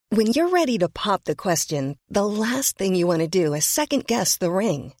When you're ready to pop the question, the last thing you want to do is second-guess the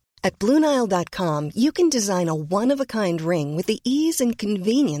ring. At BlueNile.com, you can design a one-of-a-kind ring with the ease and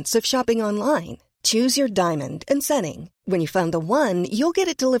convenience of shopping online. Choose your diamond and setting. When you find the one, you'll get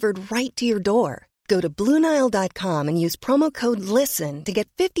it delivered right to your door. Go to BlueNile.com and use promo code LISTEN to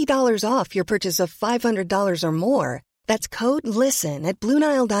get $50 off your purchase of $500 or more. That's code LISTEN at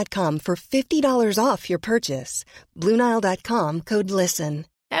BlueNile.com for $50 off your purchase. BlueNile.com, code LISTEN.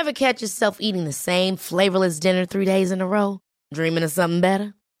 Ever catch yourself eating the same flavorless dinner 3 days in a row? Dreaming of something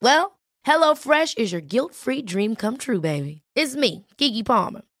better? Well, HelloFresh is your guilt-free dream come true, baby. It's me, Keke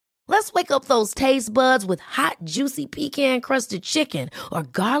Palmer. Let's wake up those taste buds with hot, juicy pecan-crusted chicken or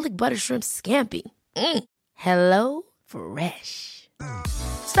garlic butter shrimp scampi. Hello Fresh.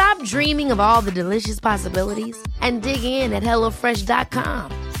 Stop dreaming of all the delicious possibilities and dig in at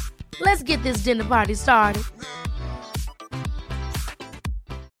HelloFresh.com. Let's get this dinner party started.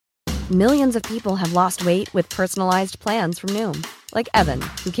 Millions of people have lost weight with personalized plans from Noom. Like Evan,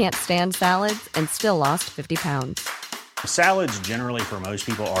 who can't stand salads and still lost 50 pounds. Salads generally for most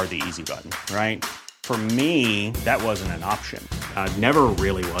people are the easy button, right? For me, that wasn't an option. I never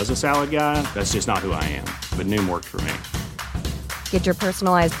really was a salad guy. That's just not who I am. But Noom worked for me. Get your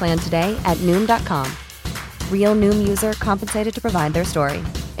personalized plan today at Noom.com. Real Noom user compensated to provide their story.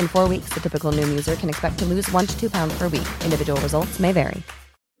 In 4 weeks, the typical Noom user can expect to lose 1 to 2 pounds per week. Individual results may vary.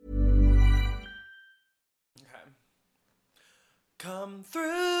 Come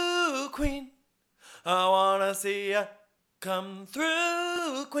through, Queen. I wanna see ya. Come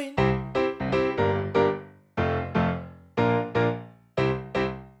through, Queen.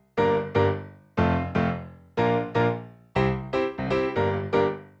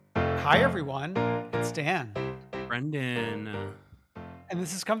 Hi, everyone. It's Dan. Brendan. And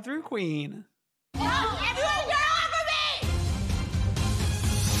this is Come Through, Queen. No, everyone get off of me!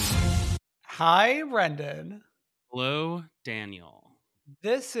 Hi, Brendan. Hello, Daniel.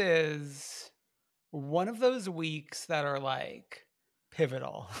 This is one of those weeks that are like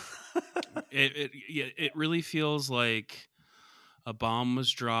pivotal. It really feels like a bomb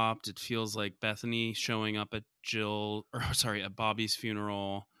was dropped. It feels like Bethany showing up at at Bobby's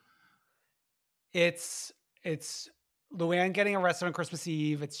funeral. It's Luann getting arrested on Christmas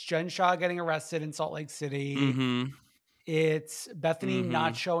Eve. It's Jen Shah getting arrested in Salt Lake City. Mm-hmm. It's Bethany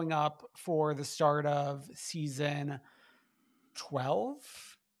not showing up for the start of season 12.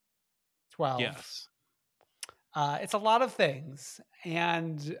 Yes. It's a lot of things.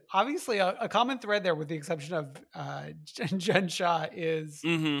 And obviously a common thread there, with the exception of Jen Shah, is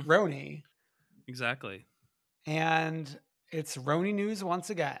Roni. Exactly. And it's Roni news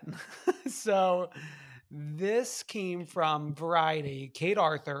once again. So this came from Variety. Kate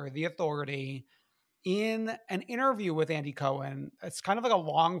Arthur, The Authority, in an interview with Andy Cohen. It's kind of like a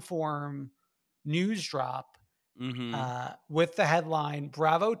long form news drop with the headline,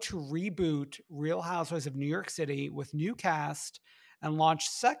 "Bravo to reboot Real Housewives of New York City with new cast and launch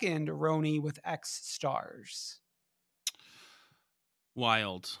second Roni with X stars."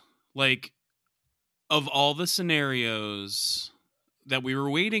 Wild. Like, of all the scenarios that we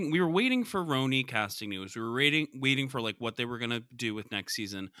were waiting for Roni casting news. We were waiting for like what they were going to do with next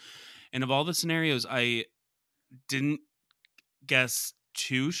season. And of all the scenarios, I didn't guess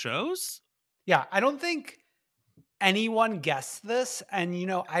 2 shows. Yeah, I don't think anyone guessed this. And,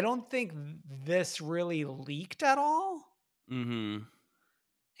 I don't think this really leaked at all. Mm-hmm.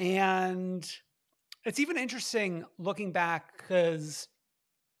 And it's even interesting looking back because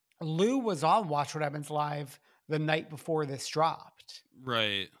Lou was on Watch What Happens Live the night before this dropped.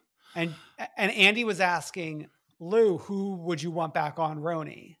 Right. And Andy was asking, Lou, who would you want back on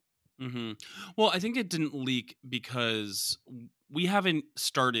Roni? Mm-hmm. Well, I think it didn't leak because we haven't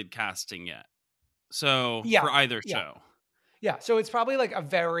started casting yet. So for either show. Yeah. So it's probably like a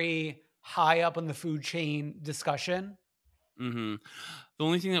very high up on the food chain discussion. Mm-hmm. The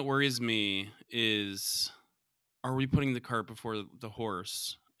only thing that worries me is, are we putting the cart before the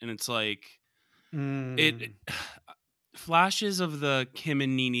horse? And it's like, it flashes of the Kim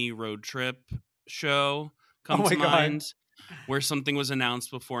and Nene road trip show come to mind, where something was announced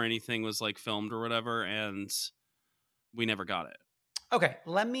before anything was like filmed or whatever, and we never got it. Okay,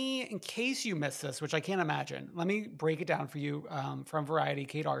 let me, in case you missed this, which I can't imagine, let me break it down for you from Variety,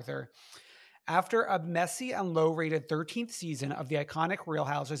 Kate Arthur. After a messy and low-rated 13th season of the iconic Real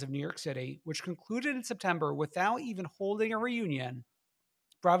Housewives of New York City, which concluded in September without even holding a reunion,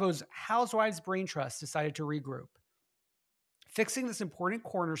 Bravo's Housewives Brain Trust decided to regroup. Fixing this important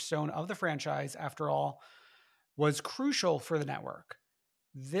cornerstone of the franchise, after all, was crucial for the network.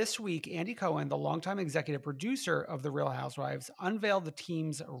 This week, Andy Cohen, the longtime executive producer of The Real Housewives, unveiled the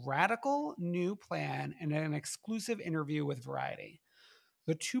team's radical new plan in an exclusive interview with Variety.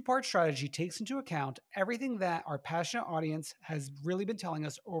 The two-part strategy takes into account everything that our passionate audience has really been telling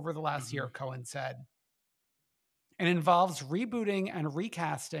us over the last year, Cohen said. It involves rebooting and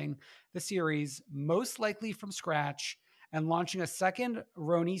recasting the series, most likely from scratch, and launching a second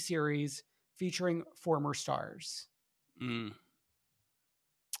RHONY series featuring former stars.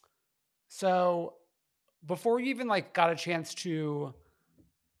 So before you even got a chance to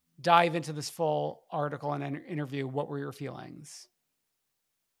dive into this full article and interview, what were your feelings?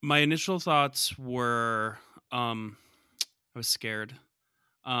 My initial thoughts were, I was scared.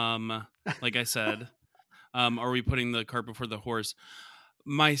 Like I said, are we putting the cart before the horse?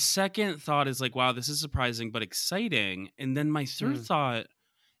 My second thought is wow, this is surprising but exciting. And then my third thought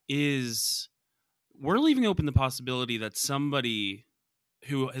is we're leaving open the possibility that somebody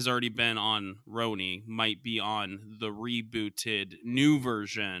who has already been on RHONY might be on the rebooted new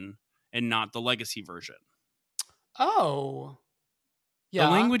version and not the legacy version. Oh, yeah.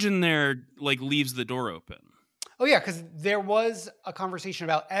 The language in there leaves the door open. Oh yeah, because there was a conversation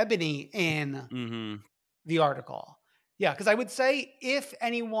about Ebony in the article. Yeah, because I would say if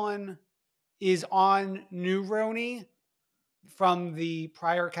anyone is on new RHONY from the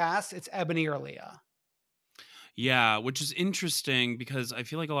prior cast, it's Ebony or Leah. Yeah, which is interesting because I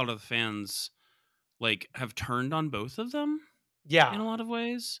feel like a lot of the fans have turned on both of them. Yeah, in a lot of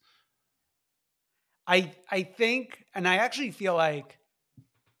ways. I think, and I actually feel like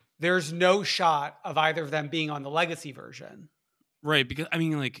there's no shot of either of them being on the legacy version. Right, because I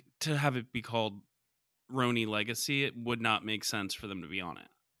mean, to have it be called RHONY Legacy, it would not make sense for them to be on it.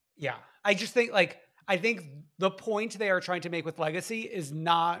 Yeah, I just think I think the point they are trying to make with Legacy is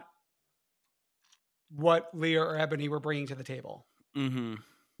not what Leah or Ebony were bringing to the table.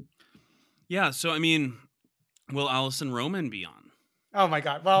 Yeah, so I mean, will Allison Roman be on? Oh my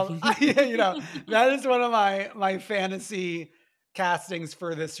God! Well, that is one of my fantasy castings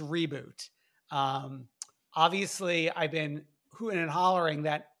for this reboot. Obviously, I've been hooting and hollering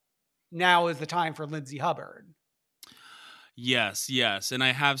that now is the time for Lindsay Hubbard. Yes, and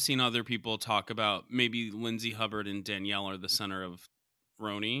I have seen other people talk about maybe Lindsay Hubbard and Danielle are the center of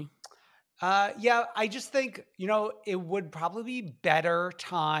RHONY. Yeah, I just think, it would probably be better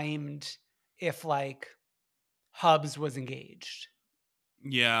timed if Hubs was engaged.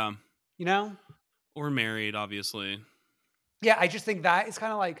 Yeah. Or married, obviously. Yeah, I just think that is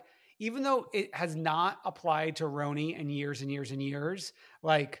kind of even though it has not applied to RHONY in years and years and years,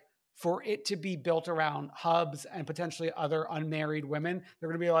 for it to be built around Hubs and potentially other unmarried women, they're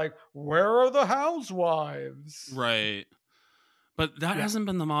going to be where are the housewives? Right. But that hasn't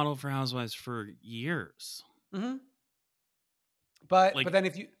been the model for Housewives for years. Mm-hmm. But then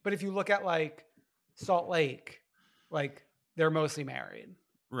if you look at Salt Lake, they're mostly married.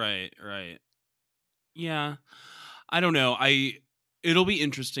 Right. Yeah. I don't know. It'll be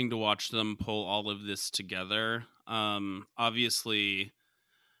interesting to watch them pull all of this together. Obviously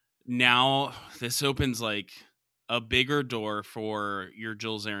now this opens a bigger door for your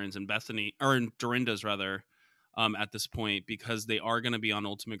Jill Zarins and Bethany, or Dorinda's rather. At this point, because they are going to be on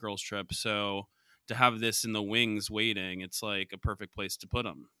Ultimate Girls Trip. So to have this in the wings waiting, it's a perfect place to put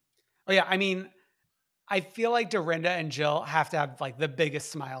them. Oh yeah. I mean, I feel like Dorinda and Jill have to have the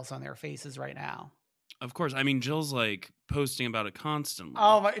biggest smiles on their faces right now. Of course. I mean, Jill's posting about it constantly.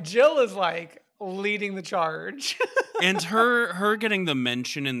 Oh my, Jill is leading the charge. And her getting the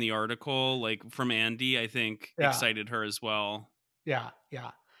mention in the article, from Andy, I think excited her as well. Yeah.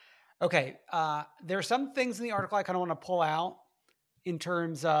 Okay, there are some things in the article I kind of want to pull out in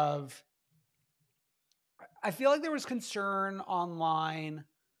terms of, I feel like there was concern online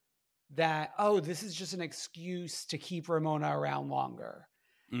that, this is just an excuse to keep Ramona around longer.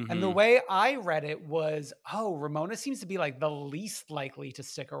 Mm-hmm. And the way I read it was, Ramona seems to be the least likely to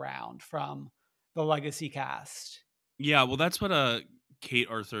stick around from the legacy cast. Yeah, well, that's what Kate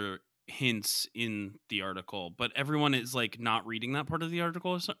Arthur hints in the article, but everyone is not reading that part of the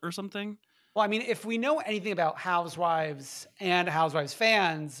article or something. Well, I mean, if we know anything about Housewives and Housewives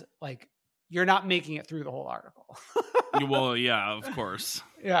fans, you're not making it through the whole article. Well, yeah, of course.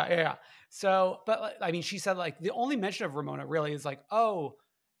 Yeah. So, but I mean, she said the only mention of Ramona really is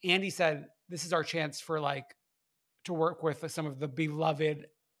Andy said this is our chance for to work with some of the beloved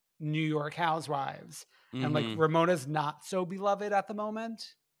New York housewives, and Ramona's not so beloved at the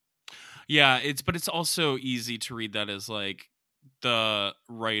moment. Yeah, it's also easy to read that as the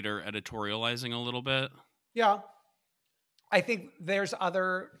writer editorializing a little bit. Yeah. I think there's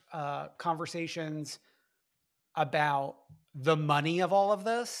other conversations about the money of all of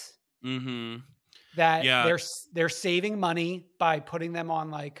this. Mm-hmm. That Yeah. they're saving money by putting them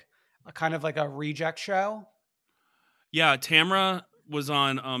on like a kind of like a reject show. Yeah, Tamra was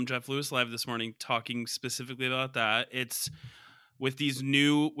on Jeff Lewis Live this morning talking specifically about that. It's with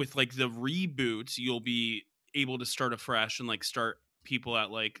like the reboots, you'll be able to start afresh and like start people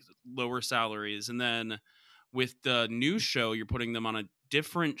at like lower salaries. And then with the new show, you're putting them on a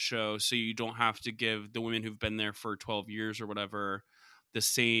different show, so you don't have to give the women who've been there for 12 years or whatever the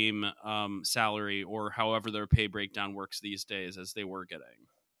same salary or however their pay breakdown works these days as they were getting.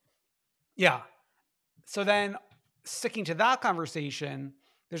 Yeah. So then sticking to that conversation,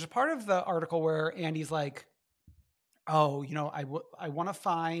 there's a part of the article where Andy's like, oh, I want to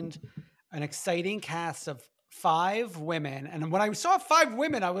find an exciting cast of 5 women. And when I saw 5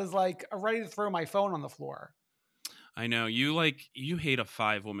 women, I was like ready to throw my phone on the floor. I know you hate a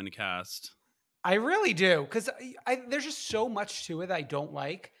 5-woman cast. I really do. Cause there's just so much to it that I don't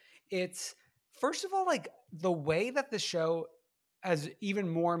like. It's first of all, like the way that the show has even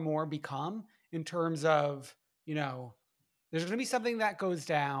more and more become in terms of, there's going to be something that goes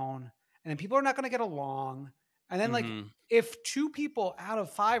down and then people are not going to get along. And then like, if 2 people out of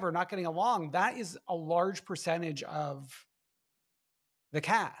 5 are not getting along, that is a large percentage of the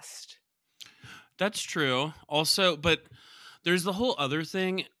cast. That's true. Also, but there's the whole other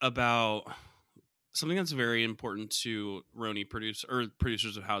thing about something that's very important to RHONY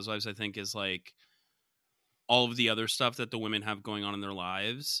producers of Housewives, I think, is like all of the other stuff that the women have going on in their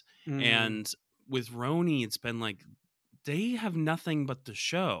lives. And with RHONY, it's been like, they have nothing but the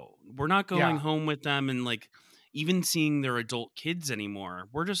show. We're not going home with them and like even seeing their adult kids anymore.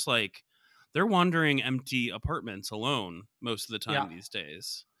 We're just like, they're wandering empty apartments alone most of the time these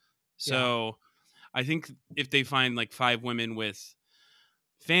days. So I think if they find like 5 women with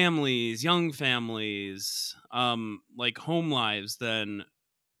families, young families, like home lives, then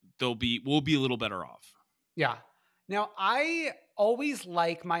we'll be a little better off. Yeah. Now I always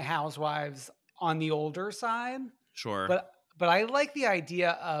like my housewives on the older side. Sure. But I like the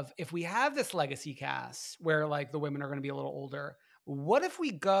idea of if we have this legacy cast where like the women are going to be a little older, what if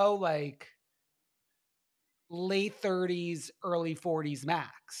we go like late 30s, early 40s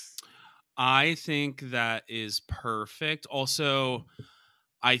max? I think that is perfect. Also,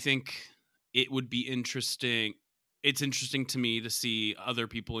 I think it would be interesting. It's interesting to me to see other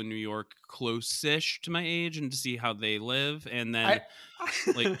people in New York close-ish to my age and to see how they live, and then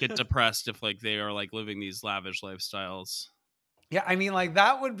like get depressed if like they are like living these lavish lifestyles. Yeah, I mean, like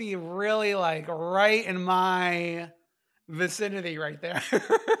that would be really like right in my vicinity right there.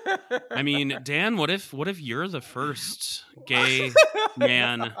 I mean, Dan, what if you're the first gay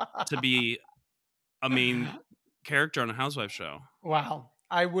man to be a main character on a housewife show? Wow.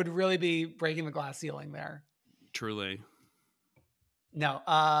 I would really be breaking the glass ceiling there. Truly. No.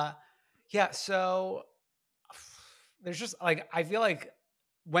 Yeah, so there's just like I feel like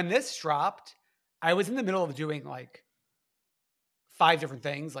when this dropped, I was in the middle of doing like 5 different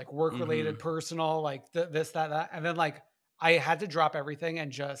things, like work related, personal, like this, that. And then like I had to drop everything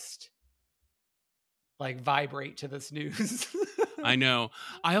and just like vibrate to this news. I know.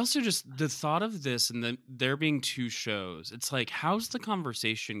 I also just, the thought of this and then there being 2 shows, it's like, how's the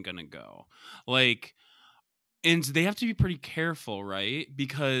conversation going to go? Like, and they have to be pretty careful, right?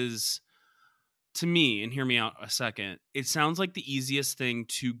 Because to me, and hear me out a second, it sounds like the easiest thing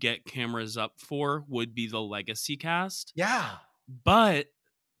to get cameras up for would be the legacy cast. Yeah. But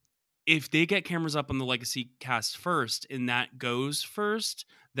if they get cameras up on the legacy cast first and that goes first,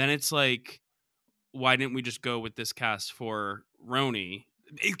 then it's like, why didn't we just go with this cast for RHONY?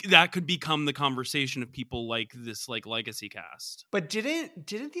 That could become the conversation of people like this, like legacy cast. But didn't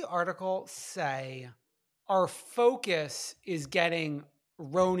the article say our focus is getting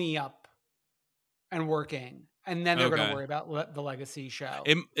RHONY up and working, and then they're going to worry about the legacy show?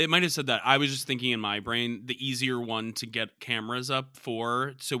 It might have said that. I was just thinking in my brain, the easier one to get cameras up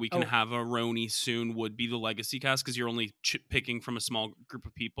for, so we can have a RHONY soon, would be the legacy cast, because you're only picking from a small group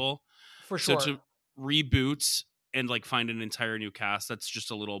of people. For sure. So to reboot and like find an entire new cast, that's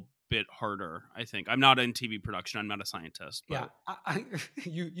just a little bit harder, I think. I'm not in TV production. I'm not a scientist. But. Yeah,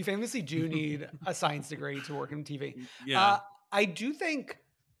 you famously do need a science degree to work in TV. Yeah, I do think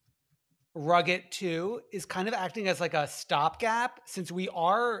Rugged 2 is kind of acting as like a stopgap, since we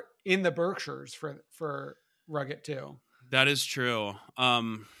are in the Berkshires for Rugged 2. That is true.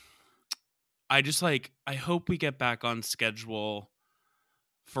 I just like, I hope we get back on schedule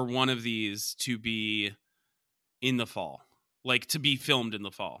for one of these to be in the fall, like to be filmed in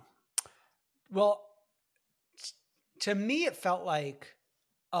the fall. Well, to me, it felt like,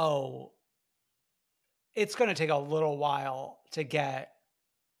 it's going to take a little while to get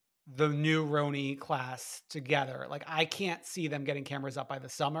the new Roni class together. Like, I can't see them getting cameras up by the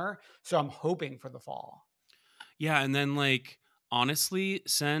summer, so I'm hoping for the fall. Yeah, and then like honestly,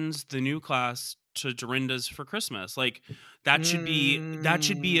 sends the new class to Dorinda's for Christmas. Like that should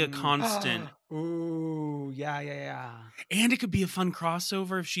be a constant. Ooh, yeah. And it could be a fun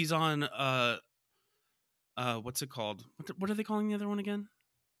crossover if she's on what's it called? What are they calling the other one again?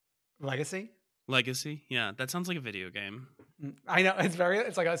 Legacy. Yeah, that sounds like a video game. I know,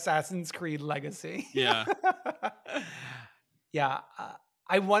 it's like Assassin's Creed Legacy. Yeah. Yeah.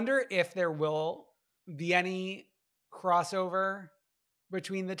 I wonder if there will be any crossover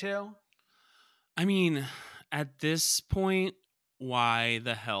between the two. I mean, at this point, why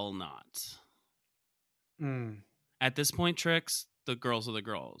the hell not? At this point, Trix, the girls are the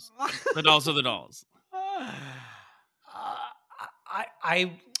girls. The dolls are the dolls.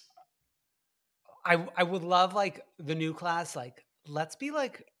 I would love like the new class, like let's be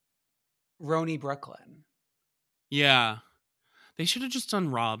like Roni Brooklyn. Yeah. They should have just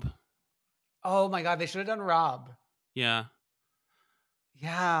done Rob. Oh my God, they should have done Rob. Yeah.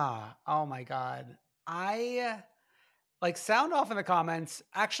 Yeah. Oh my God. I like sound off in the comments.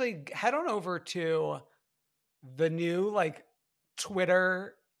 Actually, head on over to the new like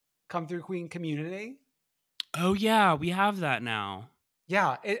Twitter Come Through Queen community. Oh yeah, we have that now.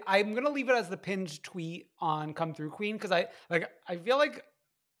 Yeah, I'm gonna leave it as the pinned tweet on Come Through Queen because I feel like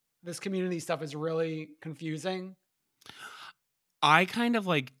this community stuff is really confusing. I kind of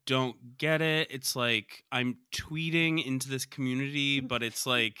like don't get it. It's like I'm tweeting into this community, but it's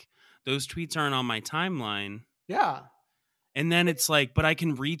like those tweets aren't on my timeline. Yeah. And then it's like, but I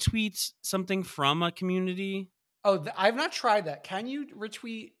can retweet something from a community. Oh, I've not tried that. Can you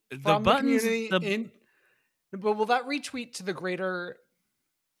retweet from the community? But will that retweet to the greater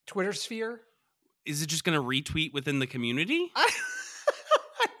Twitter sphere? Is it just going to retweet within the community? I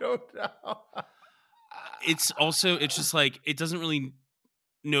don't know. It's just like, it doesn't really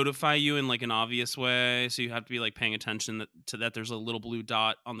notify you in like an obvious way. So you have to be like paying attention to that. There's a little blue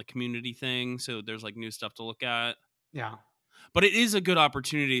dot on the community thing. So there's like new stuff to look at. Yeah. But it is a good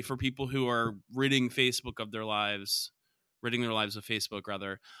opportunity for people who are ridding their lives of Facebook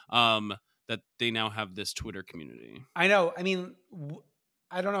rather, that they now have this Twitter community. I know. I mean,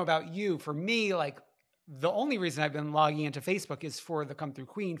 I don't know about you. For me, like the only reason I've been logging into Facebook is for the Come Through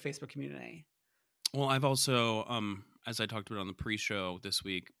Queen Facebook community. Well, I've also, as I talked about on the pre-show this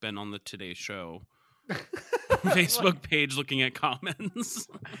week, been on the Today Show Facebook page looking at comments.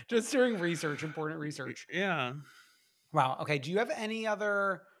 Just doing research, important research. Yeah. Wow. Okay. Do you have any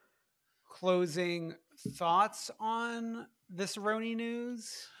other closing thoughts on this Roni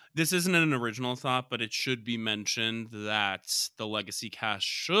news? This isn't an original thought, but it should be mentioned that the Legacy cast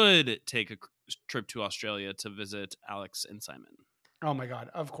should take a trip to Australia to visit Alex and Simon. Oh my God,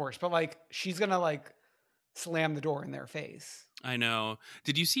 of course. But like, she's going to like slam the door in their face. I know.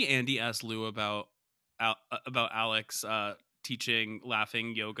 Did you see Andy ask Lou about Alex teaching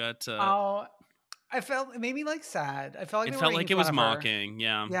laughing yoga to... Oh, it made me like sad. I felt like it felt like it was mocking.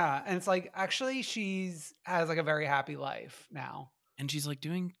 Yeah. Yeah. And it's like, actually has like a very happy life now. And she's like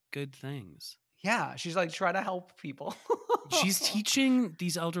doing good things. Yeah. She's like trying to help people. She's teaching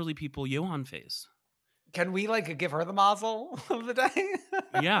these elderly people Johan face. Can we like give her the mazel of the day?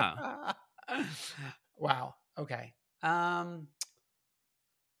 Yeah. Wow. Okay.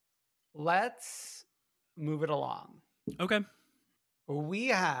 Let's move it along. Okay. We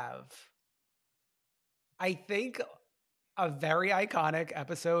have, I think, a very iconic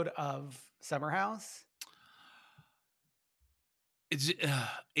episode of Summer House.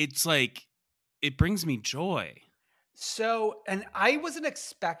 It's like, it brings me joy. So, and I wasn't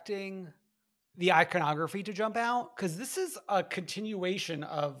expecting the iconography to jump out because this is a continuation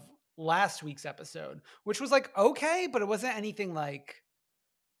of last week's episode, which was like, okay, but it wasn't anything like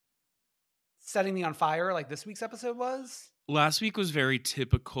setting me on fire like this week's episode was. Last week was very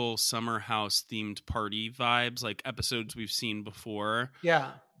typical Summer House themed party vibes, like episodes we've seen before.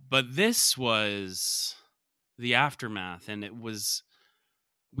 Yeah. But this was the aftermath, and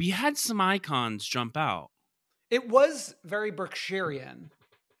we had some icons jump out. It was very Berkshirian.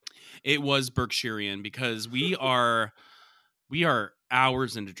 It was Berkshirian because we are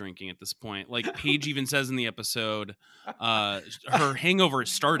hours into drinking at this point. Like Paige even says in the episode, her hangover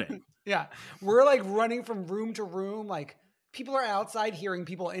is starting. Yeah. We're like running from room to room. Like people are outside hearing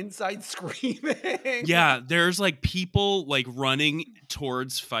people inside screaming. Yeah. There's like people like running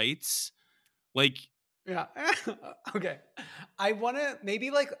towards fights. Like, yeah. Okay. I want to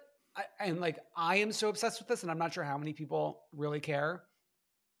maybe like, I am so obsessed with this and I'm not sure how many people really care,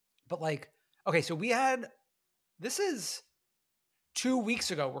 but like, Okay, so this is 2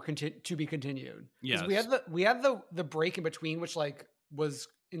 weeks ago. We're to be continued. Yes. We had the break in between, which like was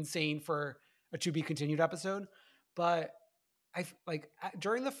insane for a to be continued episode. But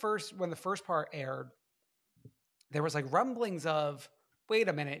during when the first part aired, there was like rumblings of, wait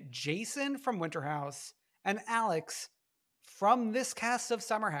a minute, Jason from Winter House and Alex from this cast of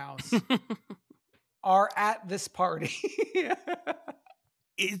Summer House are at this party.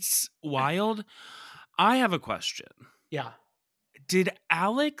 It's wild. I have a question. Yeah. Did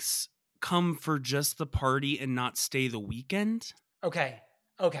Alex come for just the party and not stay the weekend? Okay.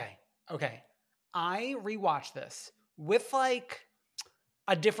 I rewatched this with like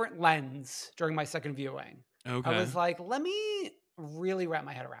a different lens during my second viewing. Okay. I was like, let me really wrap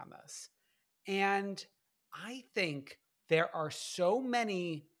my head around this. And I think there are so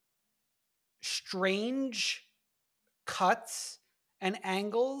many strange cuts and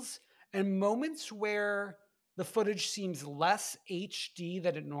angles and moments where the footage seems less HD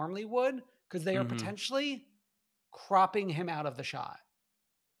than it normally would because they are potentially cropping him out of the shot.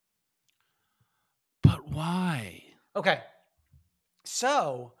 But why? Okay.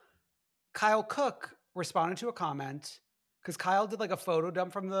 So Kyle Cook responded to a comment because Kyle did like a photo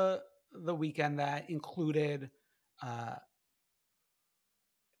dump from the weekend that included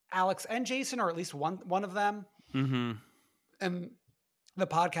Alex and Jason, or at least one of them. Mm-hmm. And the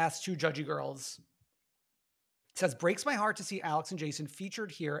podcast, Two Judgy Girls, says, breaks my heart to see Alex and Jason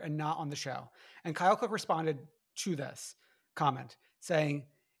featured here and not on the show. And Kyle Cook responded to this comment saying,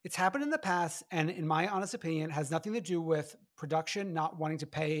 it's happened in the past, and in my honest opinion, has nothing to do with production not wanting to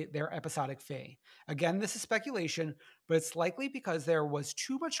pay their episodic fee. Again, this is speculation, but it's likely because there was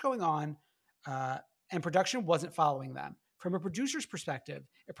too much going on and production wasn't following them. From a producer's perspective,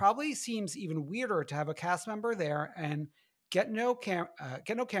 it probably seems even weirder to have a cast member there and get no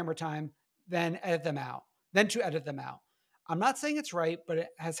camera time than to edit them out. I'm not saying it's right, but it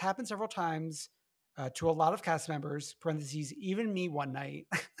has happened several times to a lot of cast members, parentheses, even me one night.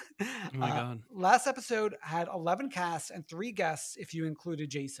 Oh my God. Last episode had 11 casts and 3 guests if you included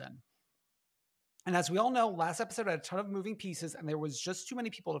Jason. And as we all know, last episode had a ton of moving pieces and there was just too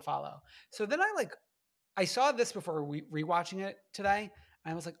many people to follow. So then I saw this before rewatching it today,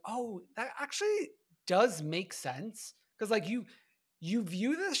 and I was like, oh, that actually does make sense. Because like you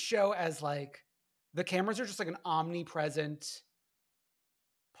view this show as like the cameras are just like an omnipresent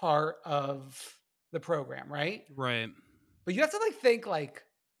part of the program, right? Right. But you have to like think like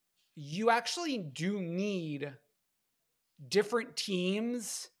you actually do need different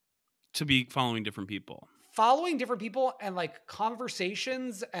teams to be following different people and like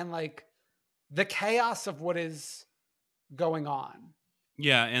conversations and like the chaos of what is going on.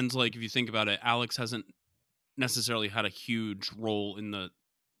 Yeah. And like, if you think about it, Alex hasn't necessarily had a huge role in the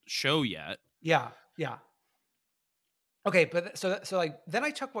show yet. Yeah. Okay, but so like then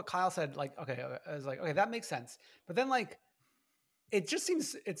I took what Kyle said, like, okay, I was like, okay, that makes sense. But then like it just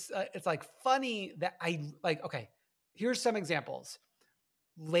seems it's like funny that I like, okay, here's some examples.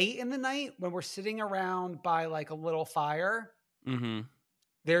 Late in the night when we're sitting around by like a little fire,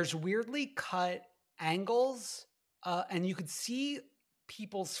 there's weirdly cut angles and you could see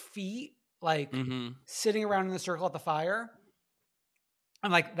people's feet like sitting around in the circle at the fire.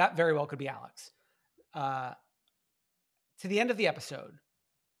 And like that very well could be Alex. To the end of the episode,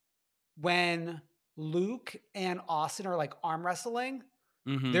 when Luke and Austin are like arm wrestling,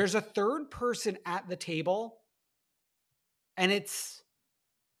 there's a third person at the table and it's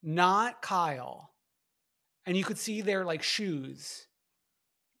not Kyle. And you could see their like shoes.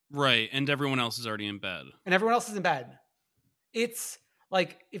 Right. And everyone else is already in bed. It's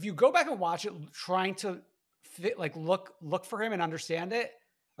like, if you go back and watch it, trying to look for him and understand it,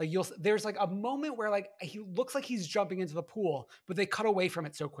 like there's like a moment where like he looks like he's jumping into the pool, but they cut away from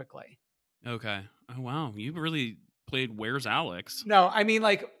it so quickly. Okay. Oh, wow. You really played Where's Alex? No, I mean,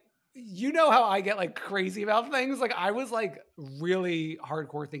 like, you know how I get like crazy about things. Like I was like really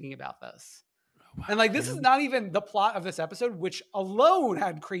hardcore thinking about this. Oh, wow. And like, this is not even the plot of this episode, which alone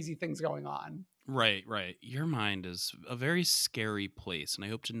had crazy things going on. Right. Your mind is a very scary place and I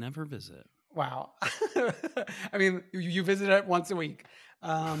hope to never visit. Wow. I mean, you visit it once a week.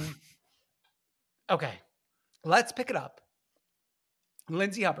 Okay, let's pick it up.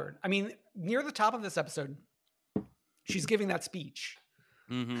 Lindsay Hubbard. I mean, near the top of this episode, she's giving that speech.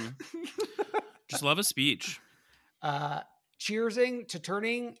 Just love a speech. Cheersing to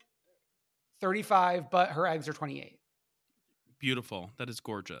turning 35, but her eggs are 28. Beautiful. That is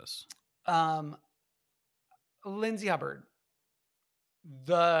gorgeous. Lindsay Hubbard.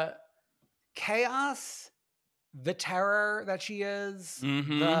 The chaos, the terror that she is,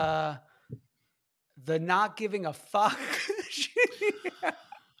 the not giving a fuck.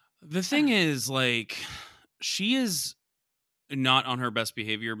 The thing is, like, she is not on her best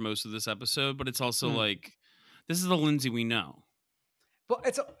behavior most of this episode, but it's also like, this is the Lindsay we know.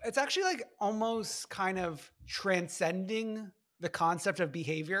 But it's actually like almost kind of transcending the concept of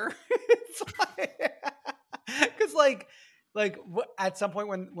behavior. It's like, because like at some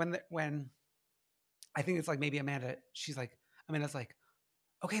point when I think it's like maybe Amanda's like,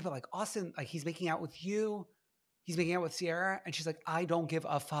 okay, but like Austin, like he's making out with you, he's making out with Sierra, and she's like, I don't give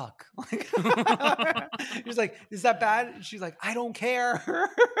a fuck. Like, she's like, is that bad? And she's like, I don't care.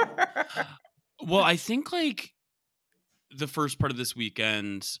 Well, I think like the first part of this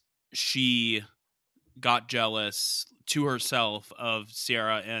weekend, she got jealous to herself of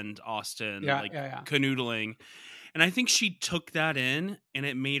Sierra and Austin canoodling. And I think she took that in and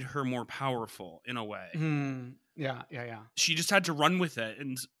it made her more powerful in a way. Yeah. She just had to run with it.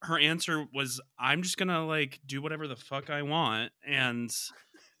 And her answer was, I'm just going to like do whatever the fuck I want and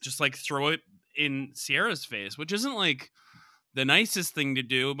just like throw it in Sierra's face, which isn't like the nicest thing to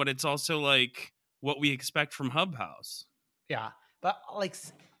do, but it's also like what we expect from Hub House. Yeah. But like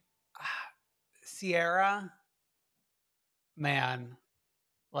Sierra, man,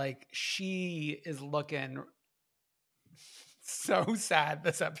 like she is looking so sad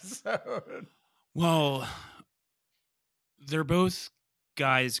this episode. Well, they're both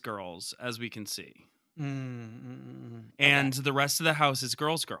guys, girls, as we can see. And the rest of the house is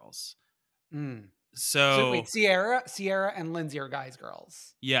girls. So wait, Sierra and Lindsay are guys,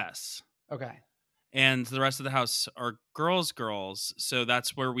 girls. Yes. Okay. And the rest of the house are girls. So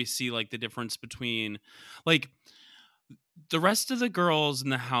that's where we see like the difference between like the rest of the girls in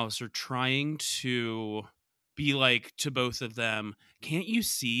the house are trying to be like to both of them, can't you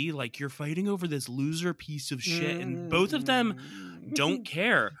see like you're fighting over this loser piece of shit? And both of them don't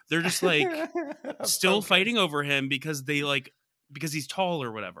care. They're just like still fighting over him because he's tall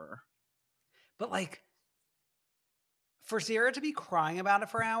or whatever. But like for Sierra to be crying about it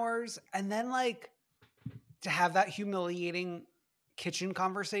for hours and then like to have that humiliating kitchen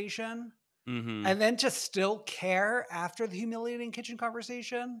conversation and then to still care after the humiliating kitchen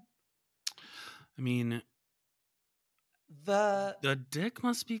conversation. I mean, the dick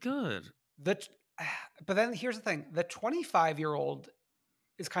must be good. But then here's the thing. The 25-year-old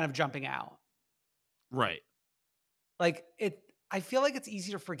is kind of jumping out. Right. Like I feel like it's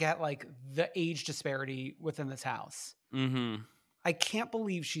easy to forget like the age disparity within this house. I can't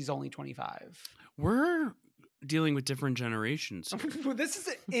believe she's only 25. We're dealing with different generations. This is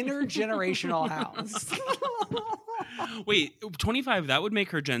an intergenerational house. Wait, 25, that would make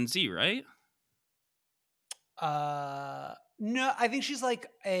her Gen Z, right? No, I think she's like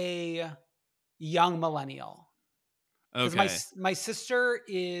a young millennial. Okay. My sister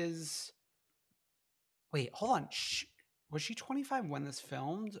is. Wait, hold on. Was she 25 when this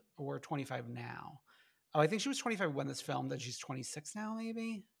filmed, or 25 now? Oh, I think she was 25 when this filmed, and she's 26 now,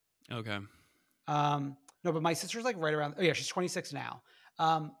 maybe. Okay. No, but my sister's like right around. Oh yeah, she's 26 now.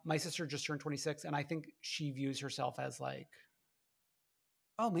 My sister just turned 26, and I think she views herself as like.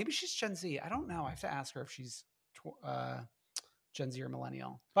 Oh, maybe she's Gen Z. I don't know. I have to ask her if she's Gen Z or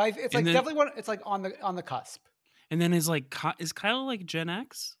millennial. But it's like definitely one. It's like on the cusp. And then is Kyle like Gen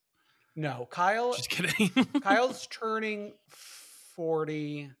X? No, Kyle. Just kidding. Kyle's turning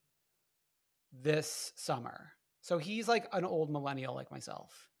 40 this summer, so he's like an old millennial like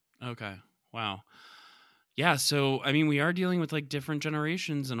myself. Okay. Wow. Yeah. So I mean, we are dealing with like different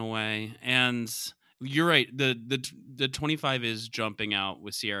generations in a way, and you're right. The 25 is jumping out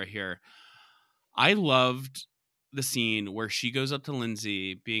with Sierra here. I loved the scene where she goes up to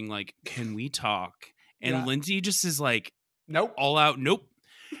Lindsay being like, can we talk? And Lindsay just is like, nope, all out. Nope.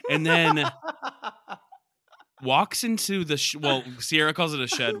 And then walks into the, Sierra calls it a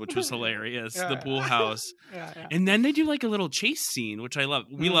shed, which was hilarious. The pool house. Yeah. And then they do like a little chase scene, which I love.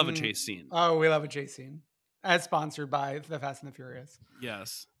 We love a chase scene. Oh, we love a chase scene. As sponsored by the Fast and the Furious.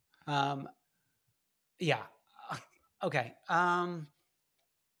 Yes. Yeah. Okay. I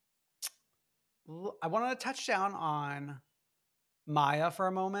want to touch down on Maya for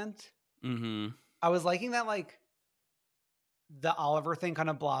a moment. I was liking that like the Oliver thing kind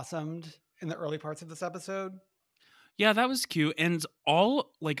of blossomed in the early parts of this episode. Yeah, that was cute. And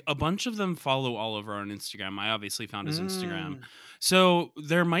a bunch of them follow Oliver on Instagram. I obviously found his Instagram. So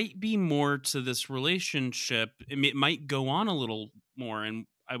there might be more to this relationship. It might go on a little more, and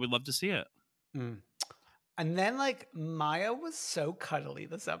I would love to see it. And then like Maya was so cuddly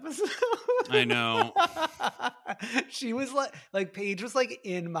this episode. I know. She was like Paige was like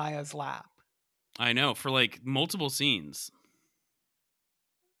in Maya's lap. I know, for like multiple scenes.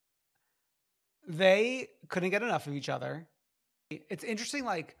 They couldn't get enough of each other. It's interesting,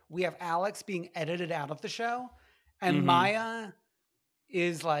 like, we have Alex being edited out of the show, and Maya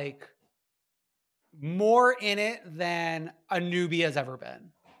is, like, more in it than a newbie has ever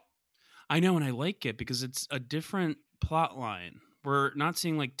been. I know, and I like it because it's a different plot line. We're not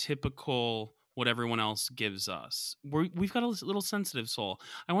seeing, like, typical what everyone else gives us. We've got a little sensitive soul.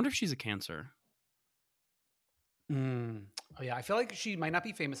 I wonder if she's a Cancer. Oh, yeah. I feel like she might not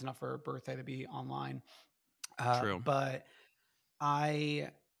be famous enough for her birthday to be online. True. But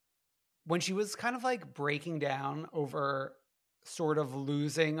when she was kind of like breaking down over sort of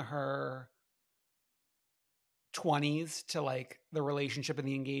losing her 20s to like the relationship and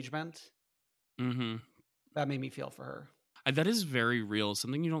the engagement, that made me feel for her. That is very real.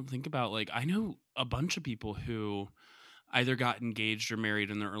 Something you don't think about. Like, I know a bunch of people who either got engaged or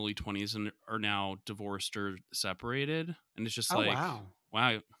married in their early 20s and are now divorced or separated. And it's just wow.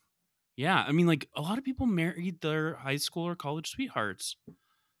 Yeah. I mean, like, a lot of people married their high school or college sweethearts.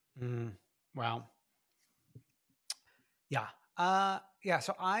 Wow. Yeah. Yeah.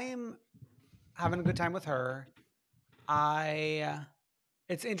 So I'm having a good time with her.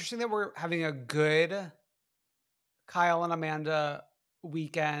 It's interesting that we're having a good Kyle and Amanda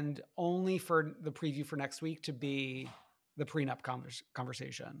weekend, only for the preview for next week to be the prenup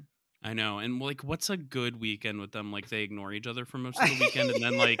conversation. I know. And like, what's a good weekend with them? Like, they ignore each other for most of the weekend and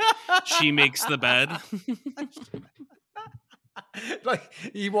then like she makes the bed. Like,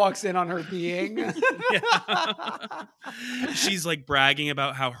 he walks in on her being. Yeah. She's like bragging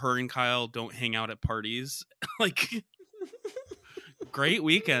about how her and Kyle don't hang out at parties. Like, great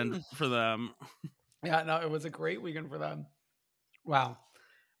weekend for them. Yeah, no, it was a great weekend for them. Wow.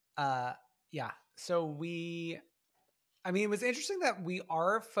 Yeah. So it was interesting that we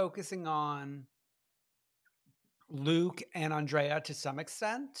are focusing on Luke and Andrea to some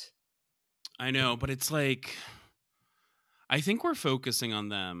extent. I know, but it's like, I think we're focusing on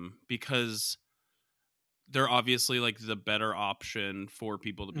them because they're obviously like the better option for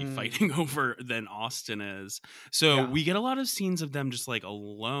people to be fighting over than Austin is. So we get a lot of scenes of them just like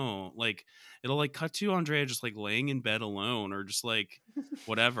alone. Like, it'll like cut to Andrea just like laying in bed alone or just like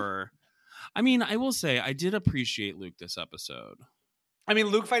whatever. I mean, I will say I did appreciate Luke this episode. I mean,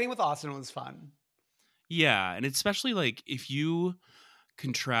 Luke fighting with Austin was fun. Yeah, and especially like if you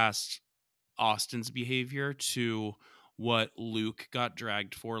contrast Austin's behavior to what Luke got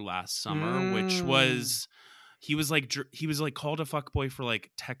dragged for last summer, which was he was like called a fuckboy for like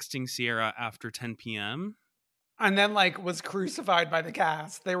texting Sierra after 10 p.m. and then like was crucified by the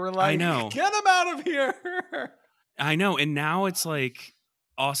cast. They were like, I know. Get him out of here. I know. And now it's like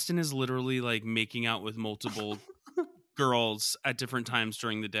Austin is literally like making out with multiple girls at different times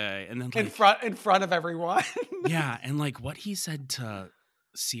during the day, and then like, in front of everyone. Yeah, and like what he said to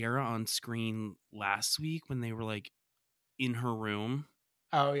Sierra on screen last week when they were like in her room.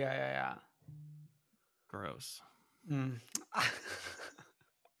 Oh yeah. Gross.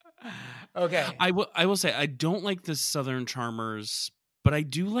 Okay. I will say I don't like the Southern Charmers, but I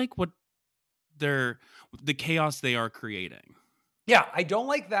do like what the chaos they are creating. Yeah, I don't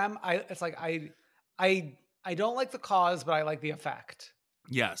like them. I don't like the cause, but I like the effect.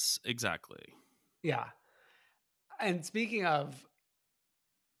 Yes, exactly. Yeah. And speaking of,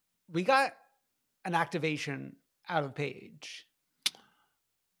 we got an activation out of Paige.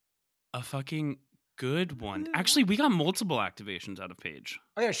 A fucking good one. Actually, we got multiple activations out of Paige.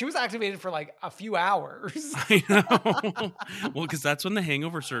 Oh yeah, she was activated for like a few hours. I know. Well, because that's when the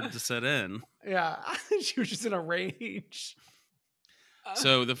hangover started to set in. Yeah, she was just in a rage.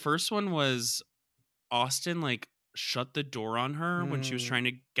 So the first one was Austin like shut the door on her when she was trying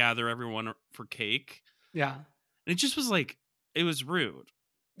to gather everyone for cake. Yeah. And it just was like, it was rude.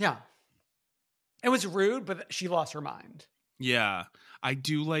 Yeah. It was rude, but she lost her mind. Yeah. I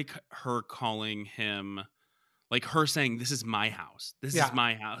do like her calling him, like her saying, this is my house. This is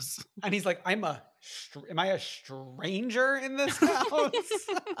my house. And he's like, am I a stranger in this house?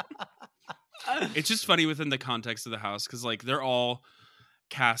 It's just funny within the context of the house because like they're all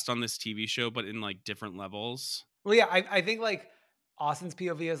cast on this TV show, but in like different levels. Well, yeah, I think like Austin's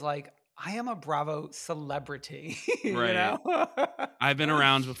POV is like, I am a Bravo celebrity. Right. You know? I've been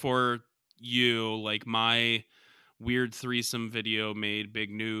around before you. Like my weird threesome video made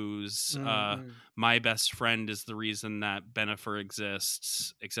big news. My best friend is the reason that Bennifer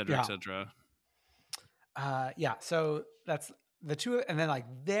exists, et cetera, et cetera. Yeah. So that's the two. And then like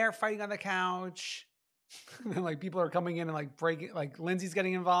they're fighting on the couch. And then like people are coming in and like breaking, like Lindsay's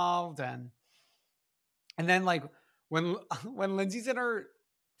getting involved. And then like when Lindsay's in her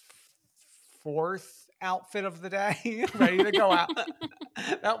fourth outfit of the day, ready to go out.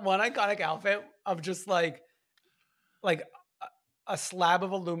 That one iconic outfit of just like a slab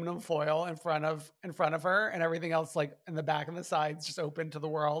of aluminum foil in front of her, and everything else like in the back and the sides just open to the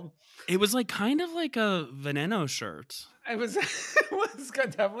world. It was like kind of like a Veneno shirt. It was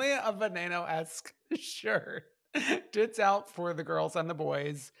definitely a Veneno-esque shirt. Tits out for the girls and the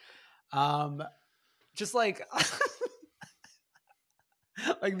boys. Just like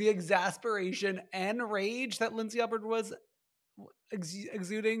like the exasperation and rage that Lindsay Hubbard was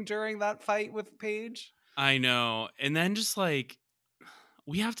exuding during that fight with Paige. I know. And then just like,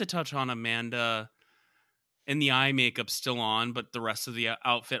 we have to touch on Amanda and the eye makeup still on, but the rest of the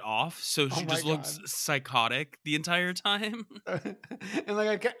outfit off. So she just looks psychotic the entire time. And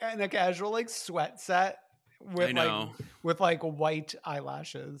like a casual like sweat set with like white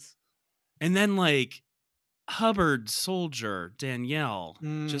eyelashes. And then like Hubbard soldier Danielle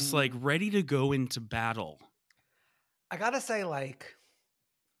just like ready to go into battle. I gotta say, like,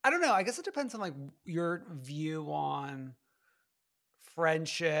 I don't know. I guess it depends on like your view on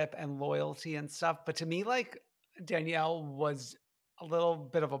friendship and loyalty and stuff. But to me, like, Danielle was a little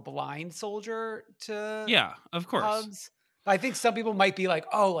bit of a blind soldier to of course. Hubbs. I think some people might be like,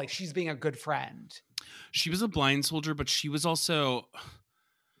 oh, like she's being a good friend. She was a blind soldier, but she was also...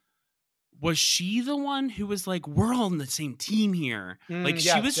 Was she the one who was like, we're all on the same team here? Like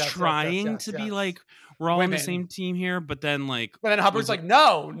she was trying to be like, we're all on the same team here, but then like... But then Hubbard's like,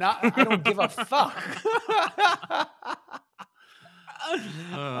 no, I don't give a fuck.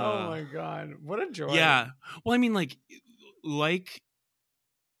 Oh my God. What a joy. Yeah. Well, I mean, like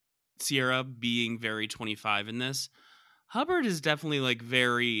Sierra being very 25 in this, Hubbard is definitely like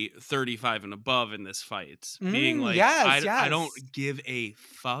very 35 and above in this fight. Being like, I don't give a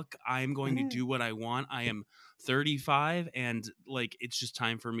fuck. I'm going to do what I want. I am 35 and like, it's just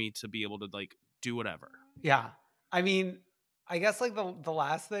time for me to be able to like do whatever. Yeah. I mean, I guess like the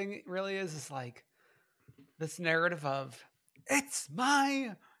last thing really is like this narrative of it's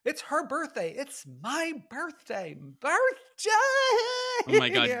her birthday. It's my birthday. Oh my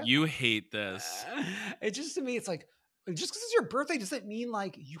God. You hate this. It just, to me, it's like, just because it's your birthday doesn't mean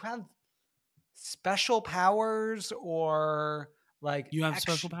like you have special powers or like you have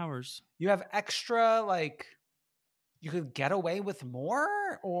special powers. You have extra, like you could get away with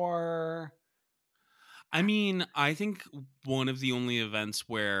more, or I mean, I think one of the only events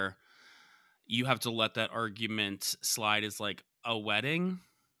where you have to let that argument slide is like a wedding.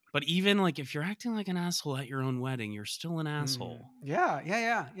 But even like if you're acting like an asshole at your own wedding, you're still an asshole.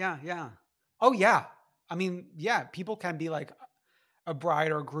 Yeah. Oh yeah. I mean, yeah, people can be like a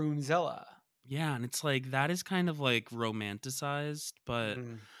bride or groomzilla. Yeah, and it's like that is kind of like romanticized, but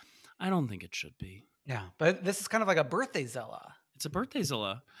I don't think it should be. Yeah, but this is kind of like a birthday zilla. It's a birthday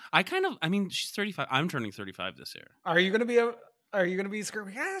zilla. I mean, she's 35. I'm turning 35 this year. Are you going to be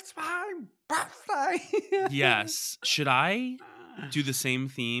screaming, yeah, it's my birthday? Yes. Should I do the same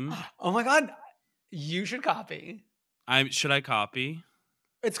theme? Oh my God. You should copy. Should I copy?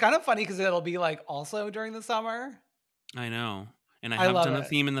 It's kind of funny because it'll be like also during the summer. I know. And I have done a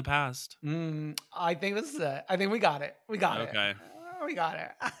theme in the past. I think this is it. I think we got it. We got it. Okay. We got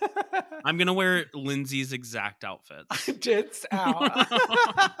it. I'm going to wear Lindsay's exact outfit. Tits out.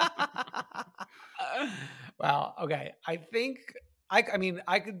 Wow. Okay. I think, I mean,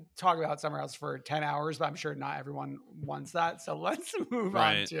 I could talk about Summer House for 10 hours, but I'm sure not everyone wants that. So let's move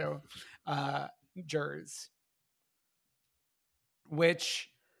on to Jers, which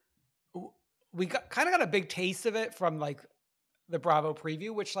we kind of got a big taste of it from like the Bravo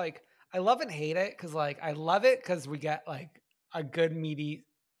preview, which like I love and hate it because like I love it because we get like a good meaty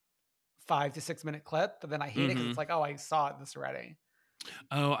 5 to 6 minute clip, but then I hate it because it's like, oh, I saw this already.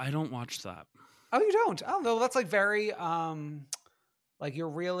 Oh, I don't watch that. Oh, you don't? Oh, no, that's like very like you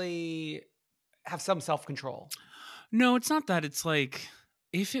really have some self-control. No, it's not that. It's like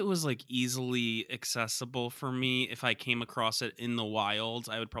if it was like easily accessible for me, if I came across it in the wild,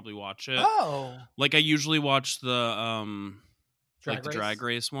 I would probably watch it. Oh. Like I usually watch the Drag Race? Drag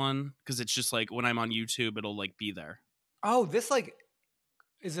Race one because it's just like when I'm on YouTube, it'll like be there. Oh, this like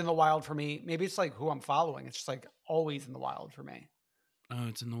is in the wild for me. Maybe it's like who I'm following. It's just like always in the wild for me. Oh,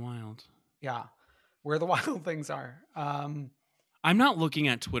 it's in the wild. Yeah. Where the wild things are. I'm not looking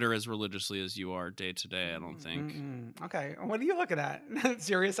at Twitter as religiously as you are day to day, I don't think. Okay. What are you looking at?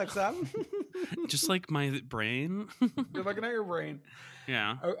 Sirius XM? Just like my brain. You're looking at your brain.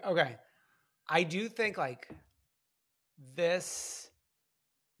 Yeah. Okay. I do think like this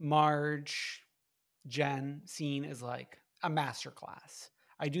Marge Jen scene is like a masterclass.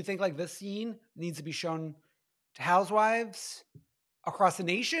 I do think like this scene needs to be shown to housewives across the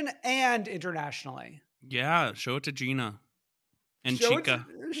nation and internationally. Yeah, show it to Gina and Chica.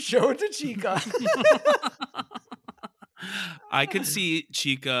 Show it to Chica. I could see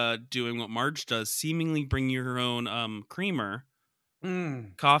Chica doing what Marge does, seemingly bringing her own creamer,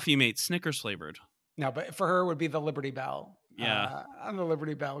 Coffee Mate Snickers flavored. No, but for her it would be the Liberty Bell. Yeah, I'm the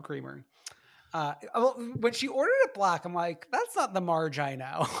Liberty Bell creamer. When she ordered it black, I'm like, that's not the Marge I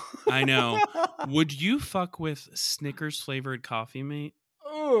know. I know. Would you fuck with Snickers flavored Coffee Mate?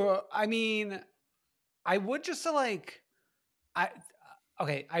 Oh, I mean, I would just to like, I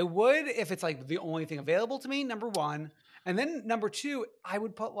would if it's like the only thing available to me, number one. And then number two, I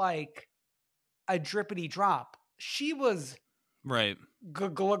would put like a drippity drop. She was right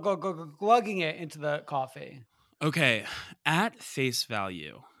glugging it into the coffee. Okay, at face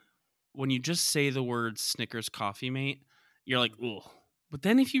value, when you just say the word Snickers Coffee Mate, you're like, ugh. But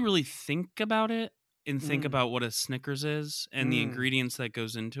then if you really think about it and think about what a Snickers is and the ingredients that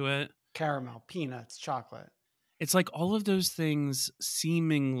goes into it. Caramel, peanuts, chocolate. It's like all of those things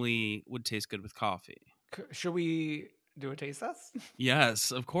seemingly would taste good with coffee. Should we do a taste test?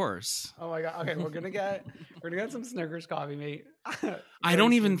 Yes, of course. Oh my God. Okay, we're gonna get some Snickers Coffee Mate. I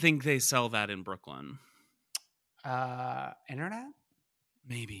don't even think they sell that in Brooklyn. Internet?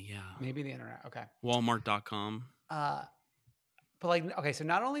 Maybe, yeah. Maybe the internet. Okay. Walmart.com. But like, okay, so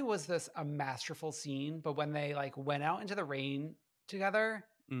not only was this a masterful scene, but when they like went out into the rain together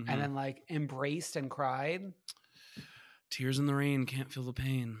and then like embraced and cried. Tears in the rain, can't feel the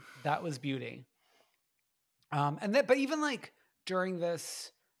pain. That was beauty. But even like during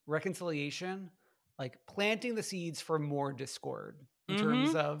this reconciliation, like planting the seeds for more discord in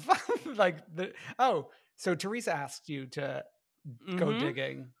terms of like so Teresa asked you to go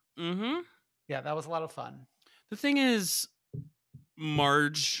digging. Yeah, that was a lot of fun. The thing is,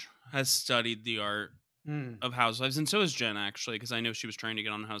 Marge has studied the art of Housewives, and so has Jen, actually, because I know she was trying to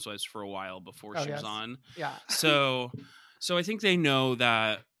get on Housewives for a while before she was on. Yeah. So I think they know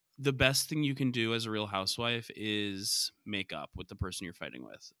that the best thing you can do as a real housewife is make up with the person you're fighting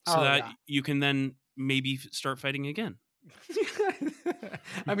with, so you can then maybe start fighting again.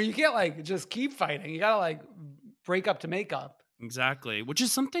 I mean, you can't like just keep fighting. You gotta like break up to make up. Exactly, which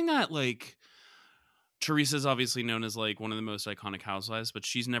is something that like Teresa's obviously known as like one of the most iconic housewives, but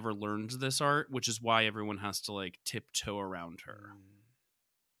she's never learned this art, which is why everyone has to like tiptoe around her.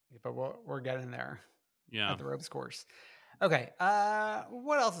 But we're getting there. Yeah, at the ropes course. Okay,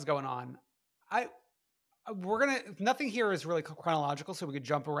 what else is going on? Nothing here is really chronological, so we could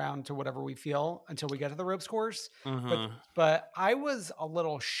jump around to whatever we feel until we get to the ropes course. But I was a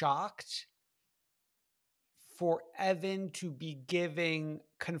little shocked for Evan to be giving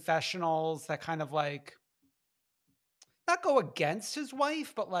confessionals that kind of like not go against his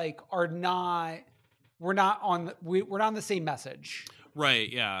wife, but like we're not on the same message. Right.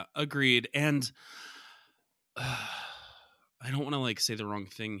 Yeah. Agreed. And I don't want to like say the wrong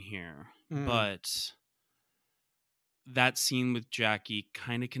thing here, but that scene with Jackie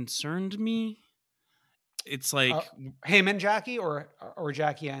kind of concerned me. It's like him and Jackie or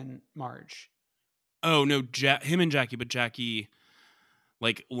Jackie and Marge. Oh no, him and Jackie, but Jackie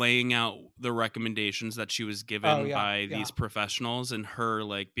like laying out the recommendations that she was given by these professionals, and her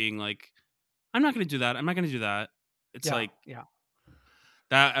like being like, I'm not going to do that. I'm not going to do that. It's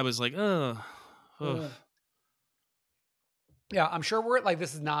that I was like, Yeah, I'm sure we're like,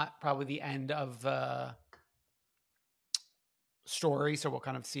 this is not probably the end of the story, so we'll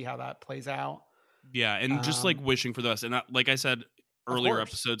kind of see how that plays out. Yeah, and just like wishing for the best. And like I said earlier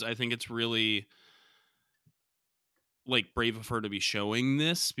episodes, I think it's really like brave of her to be showing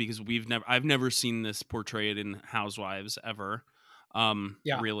this, because I've never seen this portrayed in Housewives ever.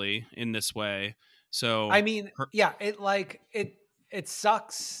 Really in this way. So I mean, it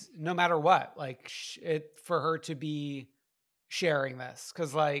sucks no matter what. Like for her to be sharing this,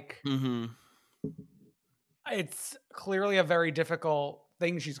 because like it's clearly a very difficult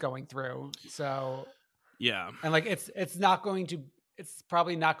thing she's going through. So yeah, and like it's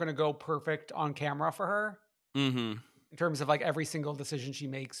probably not going to go perfect on camera for her. In terms of like every single decision she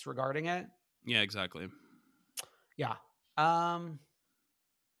makes regarding it. Yeah, exactly. Yeah.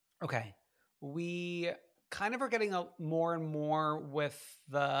 Okay. We kind of are getting more and more with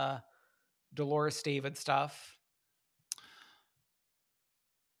the Dolores David stuff.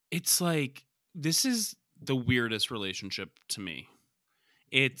 It's like, this is the weirdest relationship to me.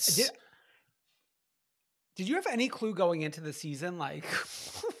 Did you have any clue going into the season, like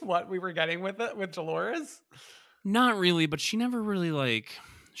what we were getting with Dolores? Not really, but she never really like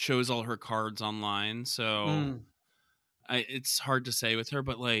shows all her cards online, so it's hard to say with her.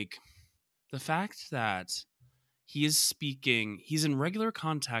 But like the fact that he is speaking. He's in regular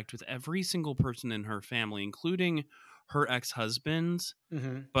contact with every single person in her family, including her ex-husband,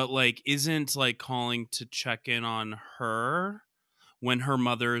 but like isn't like calling to check in on her when her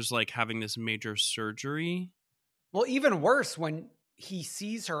mother's like having this major surgery. Well, even worse, when he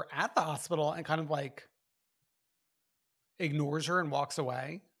sees her at the hospital and kind of like ignores her and walks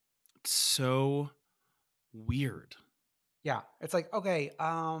away. It's so weird. Yeah. It's like, okay,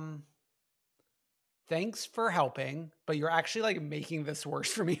 thanks for helping, but you're actually like making this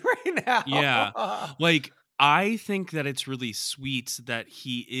worse for me right now. Yeah. Like, I think that it's really sweet that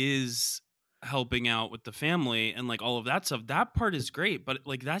he is helping out with the family and like all of that stuff. That part is great, but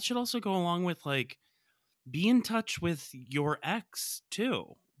like that should also go along with like be in touch with your ex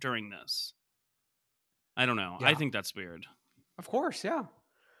too during this. I don't know. Yeah. I think that's weird. Of course, yeah.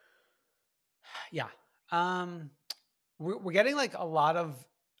 Yeah. We're getting like a lot of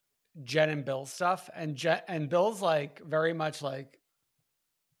Jen and Bill stuff, and Bill's like very much like,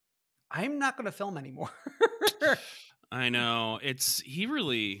 I'm not going to film anymore. I know. He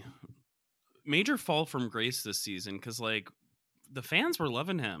really major fall from grace this season because like the fans were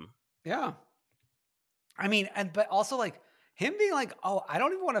loving him. Yeah. I mean, but also like him being like, oh, I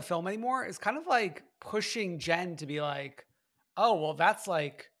don't even want to film anymore is kind of like pushing Jen to be like, oh, well, that's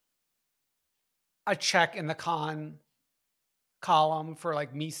like a check in the con column for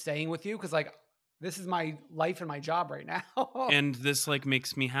like me staying with you. Cause like, this is my life and my job right now. And this like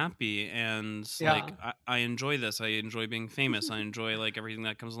makes me happy. And like, I enjoy this. I enjoy being famous. I enjoy like everything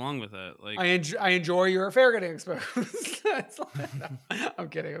that comes along with it. Like I enjoy your affair getting exposed. I'm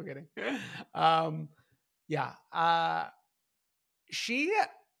kidding. Yeah. She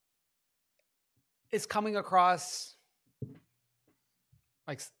is coming across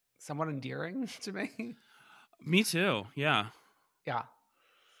like somewhat endearing to me. Me too. Yeah. Yeah.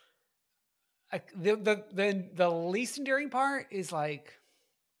 The least endearing part is like,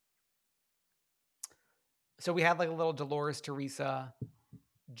 so we had like a little Dolores, Teresa,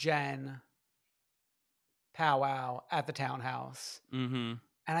 Jen powwow at the townhouse. Mm-hmm.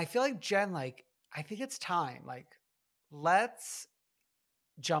 And I feel like Jen, like, I think it's time, like, let's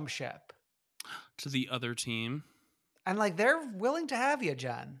jump ship to the other team. And like, they're willing to have you,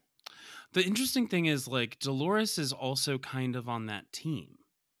 Jen. The interesting thing is like Dolores is also kind of on that team.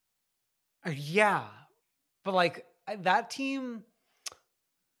 Yeah. But like that team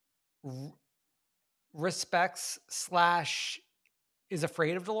respects / is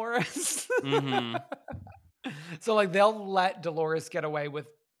afraid of Dolores. Mm-hmm. So like they'll let Dolores get away with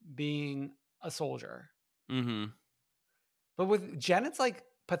being a soldier. Mm-hmm. But with Jen, it's like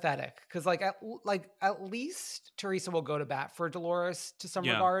pathetic because like at least Teresa will go to bat for Dolores to some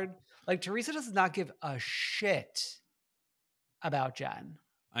regard. Like Teresa does not give a shit about Jen.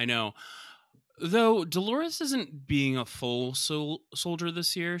 I know. Though Dolores isn't being a full soldier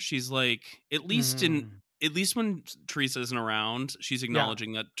this year. She's like, at least when Teresa isn't around, she's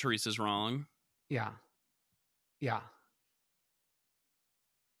acknowledging that Teresa's wrong. Yeah. Yeah.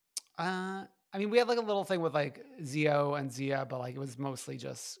 I mean, we had like a little thing with like Zio and Zia, but like it was mostly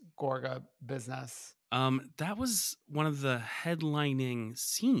just Gorga business. That was one of the headlining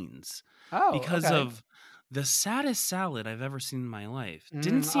scenes. Oh, because okay. of the saddest salad I've ever seen in my life.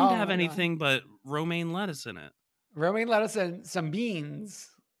 Didn't seem to have anything but romaine lettuce in it. Romaine lettuce and some beans.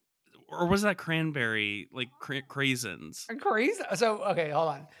 Or was that cranberry, like craisins? So, okay, hold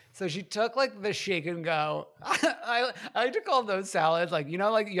on. So she took like the shake and go. I like to call those salads like, you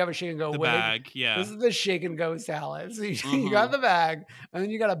know, like you have a shake and go wig. Bag, yeah. This is the shake and go salad. So you got the bag, and then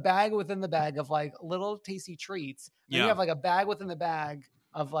you got a bag within the bag of like little tasty treats. And you have like a bag within the bag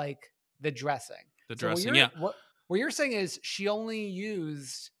of like the dressing. The dressing, yeah. What you're saying is she only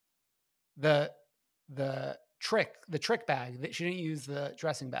used the trick bag. That she didn't use the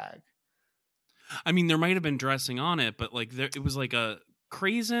dressing bag. I mean, there might have been dressing on it, but like it was like a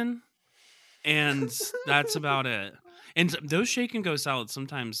craisin, and that's about it. And those shake and go salads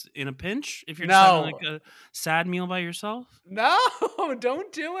sometimes in a pinch, if you're just having like a sad meal by yourself. No,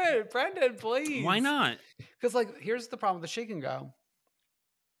 don't do it, Brendan, please. Why not? Because like here's the problem with the shake and go.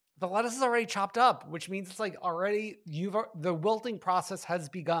 The lettuce is already chopped up, which means it's like already the wilting process has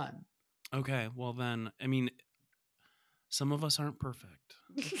begun. Okay, well then, I mean, some of us aren't perfect.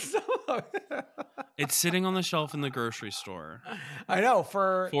 It's sitting on the shelf in the grocery store. I know,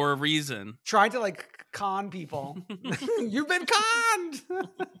 for a reason. Trying to like con people. You've been conned.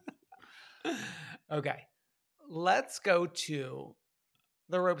 Okay. Let's go to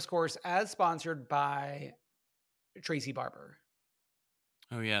the Ropes Course as sponsored by Tracy Barber.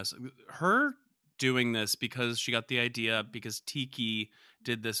 Oh, yes. Her doing this because she got the idea because Tiki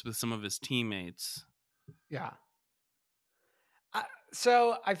did this with some of his teammates. Yeah.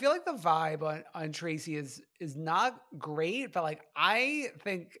 So I feel like the vibe on Tracy is not great, but like I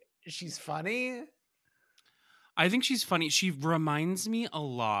think she's funny. I think she's funny. She reminds me a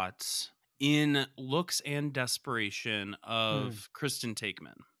lot in looks and desperation of Kristen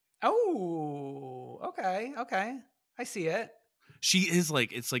Takeman. Oh, okay. I see it. She is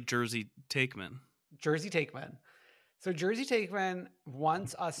like, it's like Jersey Takeman. Jersey Takeman. So Jersey Takeman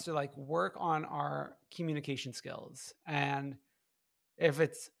wants us to like work on our communication skills. And if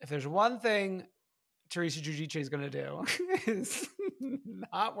there's one thing Teresa Giudice is going to do is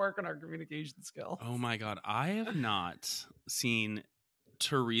not work on our communication skills. Oh my God. I have not seen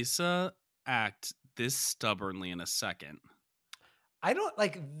Teresa act this stubbornly in a second. I don't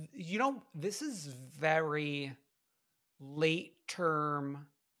like, this is very late term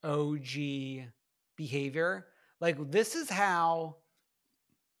OG behavior. Like this is how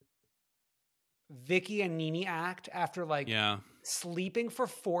Vicky and Nene act after like sleeping for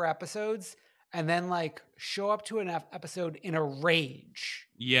 4 episodes and then like show up to an episode in a rage.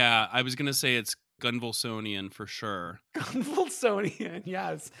 Yeah, I was gonna say it's Gunvalsonian for sure. Gunvalsonian,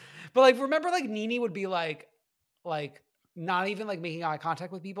 yes. But like remember like Nene would be like not even like making eye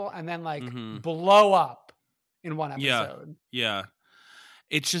contact with people and then like blow up in one episode. Yeah.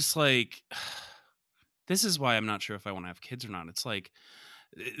 It's just like this is why I'm not sure if I want to have kids or not. It's like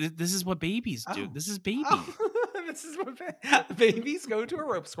this is what babies do. This is baby. This is what babies go to a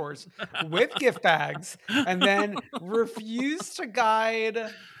ropes course with gift bags and then refuse to guide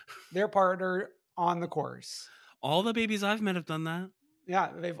their partner on the course. All the babies I've met have done that. Yeah,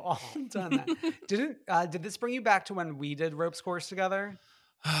 they've all done that. Did this bring you back to when we did ropes course together?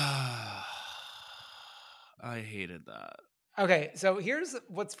 I hated that. Okay, so here's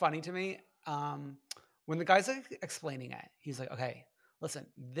what's funny to me. When the guy's like explaining it, he's like, okay, listen,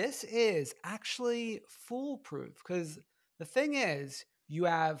 this is actually foolproof because the thing is you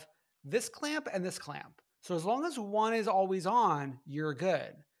have this clamp and this clamp. So as long as one is always on, you're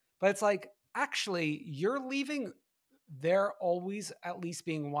good. But it's like, actually, you're leaving there always at least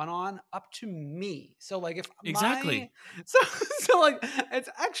being one on up to me. So like if so like it's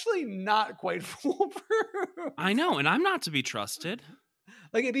actually not quite foolproof. I know, and I'm not to be trusted.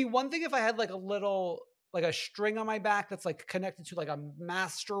 Like it'd be one thing if I had like a little like a string on my back that's like connected to like a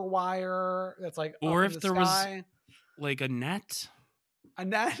master wire that's like or if there was like a net.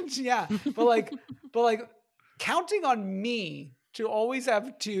 Yeah. But like counting on me to always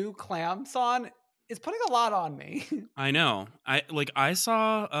have 2 clamps on is putting a lot on me. I know. I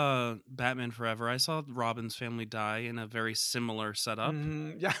saw Batman Forever. I saw Robin's family die in a very similar setup.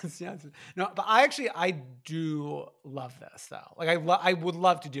 Yes. No, but I do love this though. Like I would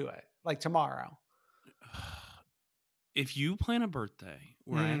love to do it like tomorrow. If you plan a birthday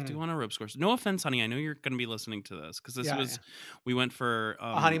where I have to go on a ropes course, no offense, honey, I know you're going to be listening to this because we went for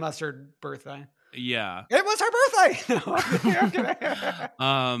a honey mustard birthday. Yeah, it was her birthday.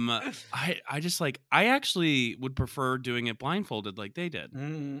 I just like I actually would prefer doing it blindfolded like they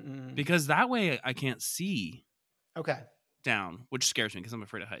did because that way I can't see. Okay. Down, which scares me because I'm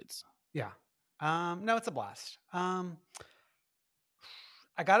afraid of heights. Yeah. No, it's a blast. I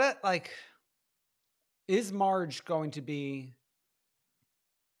got it. Like, is Marge going to be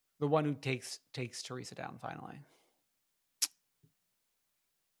the one who takes Teresa down finally?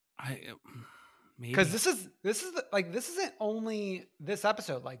 Maybe. Because this isn't only this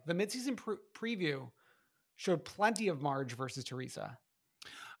episode. Like the midseason preview showed plenty of Marge versus Teresa.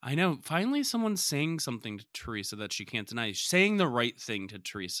 I know. Finally, someone's saying something to Teresa that she can't deny. Saying the right thing to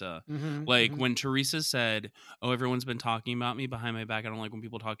Teresa. When Teresa said, "Oh, everyone's been talking about me behind my back. I don't like when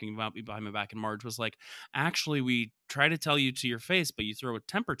people talking about me behind my back." And Marge was like, "Actually, we try to tell you to your face, but you throw a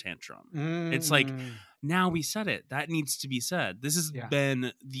temper tantrum." It's like, now we said it. That needs to be said. This has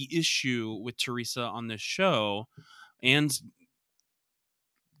been the issue with Teresa on this show and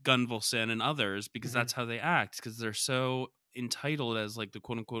Gunvalson and others because that's how they act because they're so entitled as like the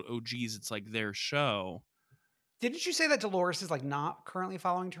quote unquote OGs. It's like their show. Didn't you say that Dolores is like not currently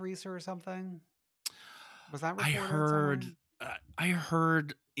following Teresa or something? Was that reported? I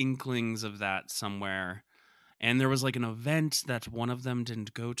heard inklings of that somewhere, and there was like an event that one of them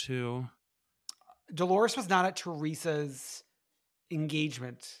didn't go to. Dolores was not at Teresa's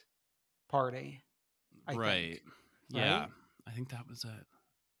engagement party. I think. Yeah, I think that was it.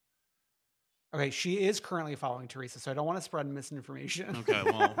 Okay, she is currently following Teresa, so I don't want to spread misinformation. Okay,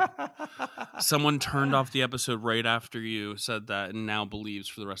 well, someone turned off the episode right after you said that and now believes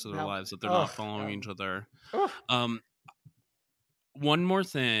for the rest of their lives that they're not following each other. One more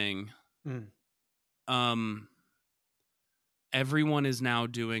thing. Everyone is now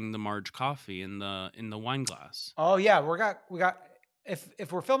doing the Marge coffee in the wine glass. Oh yeah, we got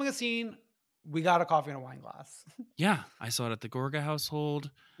if we're filming a scene, we got a coffee and a wine glass. Yeah, I saw it at the Gorga household.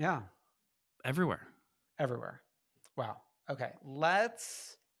 Yeah. Everywhere. Wow. Okay,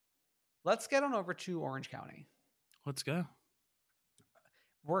 let's get on over to Orange County. Let's go.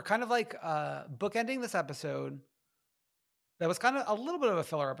 We're kind of like bookending this episode. That was kind of a little bit of a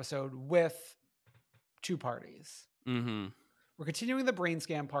filler episode with two parties. Mm-hmm. We're continuing the brain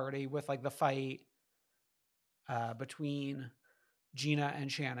scan party with like the fight between Gina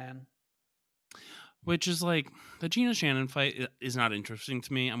and Shannon. Which is like, the Gina Shannon fight is not interesting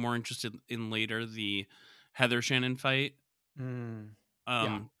to me. I'm more interested in later the Heather Shannon fight.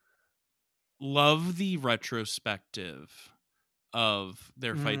 Love the retrospective of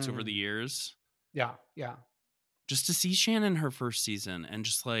their fights over the years. Yeah. Just to see Shannon her first season and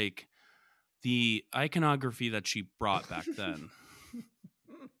just like the iconography that she brought back then.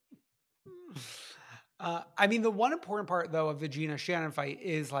 I mean, the one important part though of the Gina Shannon fight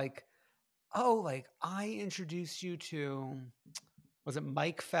is like, I introduced you to, was it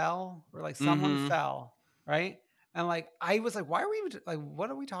Mike Fell or like someone fell, right? And like, I was like, why are we even, like, what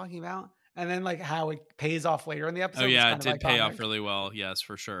are we talking about? And then like how it pays off later in the episode. Oh yeah, it did pay off really well. Yes,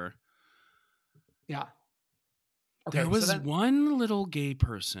 for sure. Yeah. Okay, there was one little gay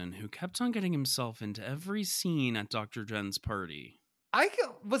person who kept on getting himself into every scene at Dr. Jen's party. I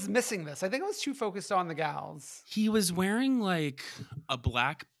was missing this. I think I was too focused on the gals. He was wearing like a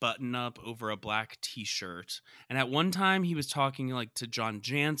black button up over a black t-shirt. And at one time he was talking like to John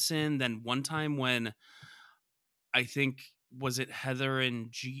Jansen. Then one time when I think, was it Heather and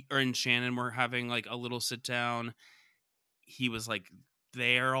Shannon were having like a little sit down, he was like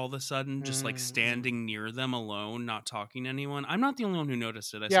there all of a sudden, just like standing near them alone, not talking to anyone. I'm not the only one who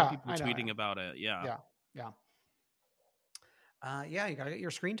noticed it. I saw people tweeting about it. Yeah. You gotta get your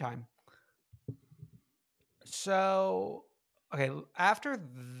screen time. So, okay, after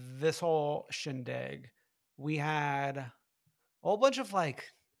this whole shindig, we had a whole bunch of like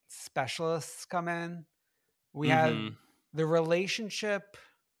specialists come in. We had the relationship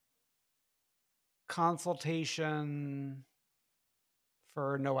consultation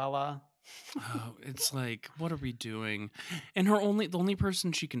for Noella. Oh, it's like, what are we doing? And the only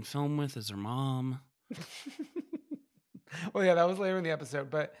person she can film with is her mom. Well, yeah, that was later in the episode,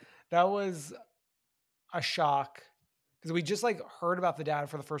 but that was a shock because we just like heard about the dad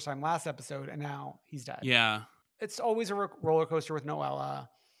for the first time last episode, and now he's dead. Yeah, it's always a roller coaster with Noella.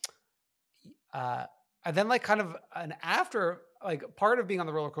 And then like kind of an after, like part of being on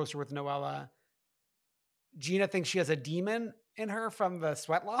the roller coaster with Noella, Gina thinks she has a demon in her from the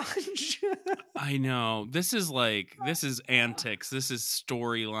sweat lodge. I know. This is antics. This is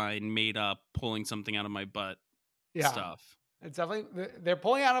storyline made up, pulling something out of my butt. Stuff. It's definitely, they're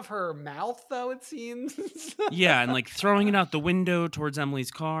pulling out of her mouth though, it seems. Yeah, and like throwing it out the window towards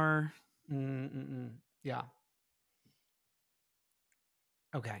Emily's car. Yeah.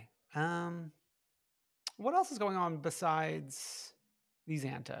 Okay. What else is going on besides these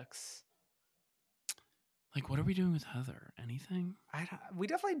antics? Like, what are we doing with Heather? Anything? We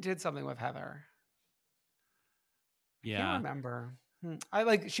definitely did something with Heather. Yeah. I can't remember.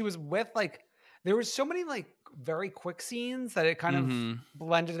 She was with like, there was so many like very quick scenes that it kind of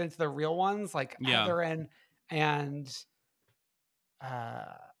blended into the real ones, like Heather and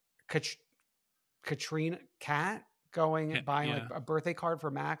Katrina Kat buying like a birthday card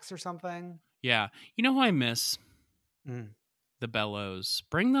for Max or something. Yeah. You know who I miss? The Bellows.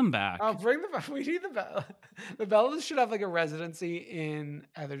 Bring them back. Oh, we need the Bellows. The Bellows should have like a residency in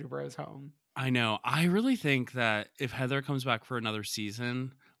Heather Dubrow's home. I know. I really think that if Heather comes back for another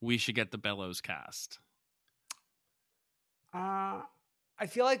season, we should get the Bellows cast. I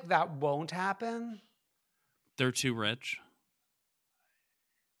feel like that won't happen. They're too rich.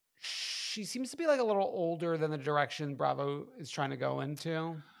 She seems to be like a little older than the direction Bravo is trying to go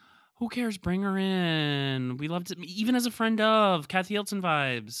into. Who cares? Bring her in. We loved it. Even as a friend of Kathy Hilton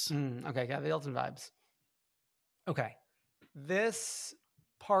vibes. Okay, Kathy Hilton vibes. Okay. This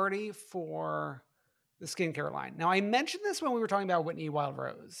party for the skincare line. Now, I mentioned this when we were talking about Whitney Wild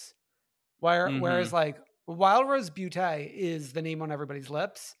Rose. Whereas like Wild Rose Beauté is the name on everybody's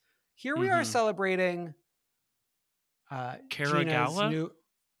lips. Here we are celebrating Cara Gala?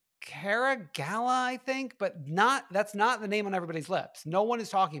 Cara Gala, I think, but that's not the name on everybody's lips. No one is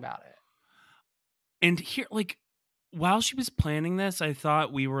talking about it. And here, like, while she was planning this, I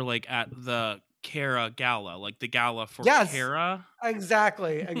thought we were like at the Cara Gala, like the gala for Cara.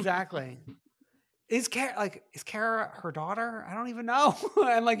 Exactly. Is Cara her daughter? I don't even know.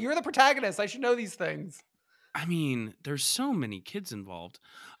 And like, you're the protagonist. I should know these things. I mean, there's so many kids involved.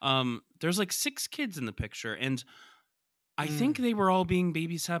 There's like 6 kids in the picture, and I think they were all being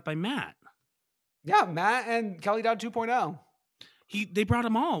babysat by Matt. Yeah, Matt and Kelly Dodd 2.0. They brought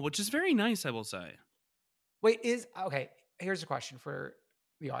them all, which is very nice, I will say. Wait, here's a question for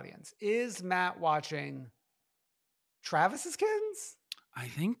the audience. Is Matt watching Travis's kids? I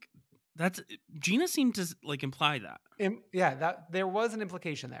think Gina seemed to like imply that. That there was an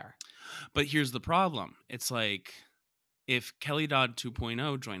implication there. But here's the problem. It's like if Kelly Dodd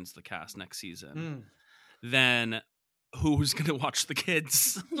 2.0 joins the cast next season, then who's going to watch the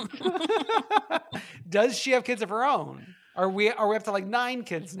kids? Does she have kids of her own? Are we up to like 9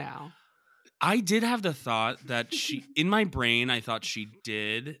 kids now? I did have the thought that she, in my brain, I thought she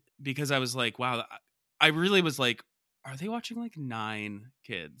did, because I was like, wow, I really was like, are they watching like 9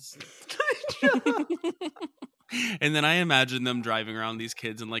 kids? And then I imagined them driving around these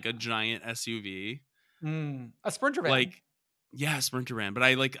kids in like a giant SUV. A Sprinter van. Like, yeah, Sprinter van. But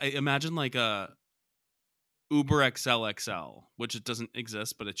I imagine like a Uber XL, which it doesn't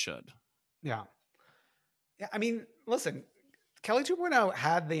exist, but it should. Yeah. Yeah, I mean, listen, Kelly 2.0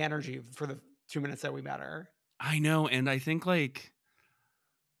 had the energy for the 2 minutes that we met her. I know, and I think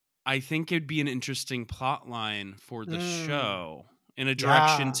it'd be an interesting plot line for the show in a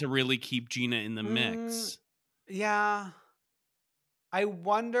direction to really keep Gina in the mix. Yeah. I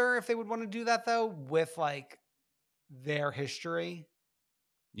wonder if they would want to do that though with like their history.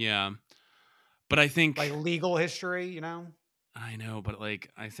 Yeah. But I think like legal history, you know? I know, but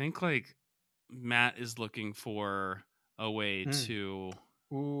like I think like Matt is looking for a way to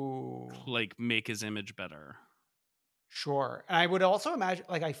like make his image better. Sure. And I would also imagine,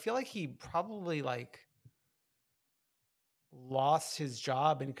 like, I feel like he probably like lost his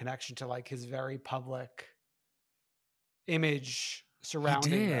job in connection to like his very public image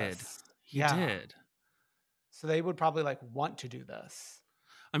surrounding this. He did. So they would probably like want to do this.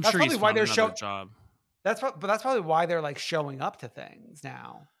 I'm sure he's found another job. But that's probably why they're like showing up to things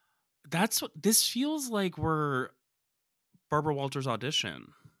now. That's what this feels like. We're Barbara Walters'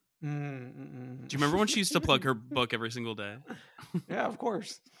 audition. Do you remember when she used to plug her book every single day? Yeah, of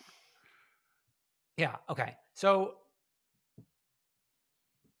course. Yeah. Okay. So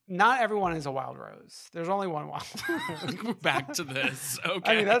not everyone is a wild rose. There's only one wild rose. We're back to this.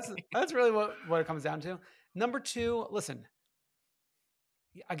 Okay. I mean, that's really what it comes down to. Number 2, listen,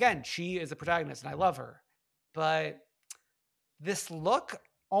 again, she is a protagonist and I love her, but this look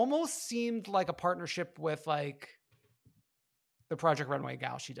almost seemed like a partnership with like the Project Runway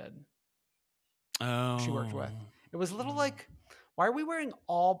gal she did. Oh. She worked with. It was a little like, why are we wearing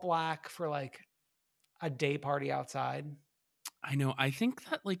all black for like a day party outside? I know. I think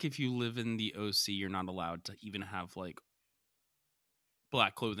that like if you live in the OC, you're not allowed to even have like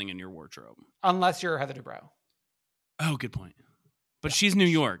black clothing in your wardrobe. Unless you're Heather Dubrow. Oh, good point. But she's New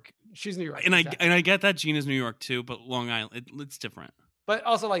York. She's New York. And I get that Gina's New York too, but Long Island, it's different. But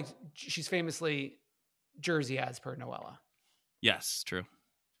also like she's famously Jersey as per Noella. Yes, true.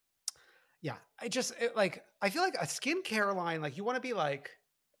 Yeah. I feel like a skincare line, like you want to be like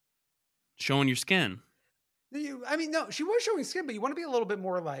showing your skin. No, she was showing skin, but you want to be a little bit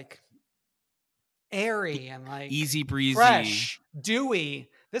more like airy and like easy breezy, fresh,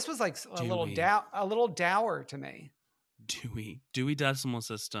 dewy. This was like a little dour to me. Dewey Decimal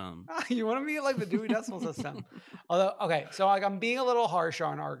System. You want to be like the Dewey Decimal System. Although, okay, so like I'm being a little harsh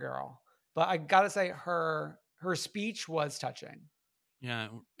on our girl, but I gotta say her speech was touching. Yeah,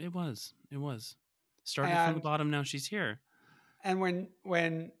 it was. Started from the bottom. Now she's here. And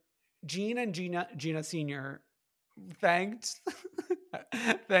when Gene and Gina Senior thanked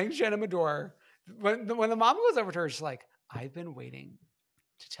Shannon Medore, when the mom goes over to her, she's like, "I've been waiting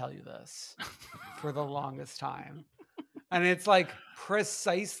to tell you this for the longest time." And it's like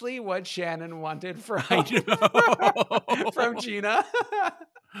precisely what Shannon wanted from Gina.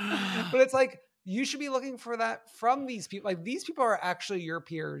 But it's like, you should be looking for that from these people. Like, these people are actually your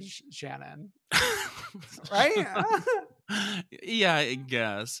peers, Shannon. Right? Yeah, I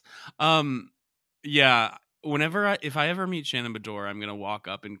guess. Yeah. If I ever meet Shannon Medore, I'm gonna walk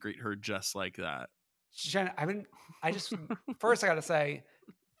up and greet her just like that. Shannon, first I gotta say,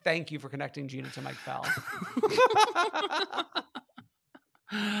 thank you for connecting Gina to Mike Fell.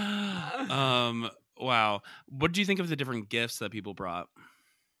 Wow. What do you think of the different gifts that people brought?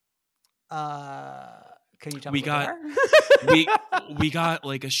 Can you tell me? We got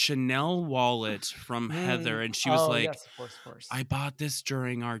like a Chanel wallet from Heather, and she was like, yes, of course. I bought this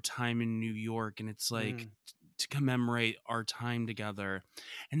during our time in New York, and it's like to commemorate our time together.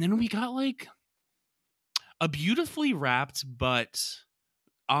 And then we got like a beautifully wrapped but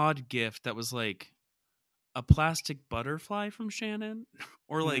odd gift that was like a plastic butterfly from Shannon,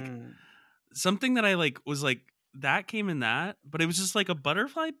 or like something that I like was like, that came in that, but it was just like a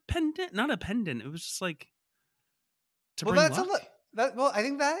butterfly pendant, not a pendant. It was just like to bring luck. I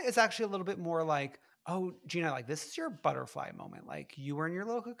think that is actually a little bit more like, oh, Gina, like this is your butterfly moment. Like you were in your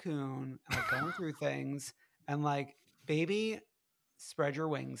little cocoon and like going through things and like, baby, spread your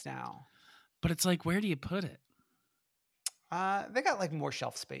wings now. But it's like, where do you put it? They got like more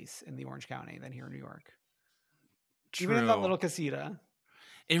shelf space in the Orange County than here in New York. True. Even in that little casita.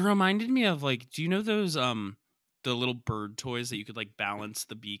 It reminded me of like, do you know those the little bird toys that you could like balance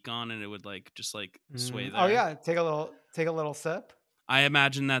the beak on and it would like just like sway there? Oh yeah, take a little sip. I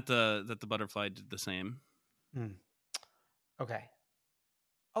imagine that the butterfly did the same. Okay.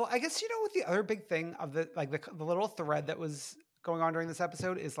 Oh, I guess what the other big thing of the little thread that was going on during this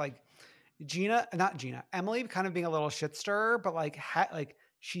episode is like Emily kind of being a little shit stirrer, but like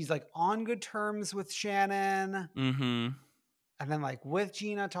she's like on good terms with Shannon. Mm-hmm. And then like with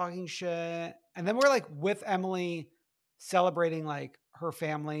Gina talking shit. And then we're like with Emily celebrating like her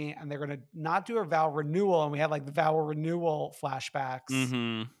family and they're going to not do a vow renewal. And we had like the vow renewal flashbacks.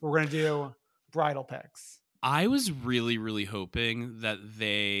 Mm-hmm. We're going to do bridal pics. I was really, really hoping that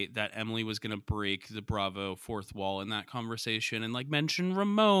Emily was going to break the Bravo fourth wall in that conversation and like mention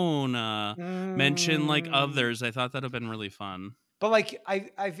Ramona, mention like others. I thought that'd have been really fun. But like,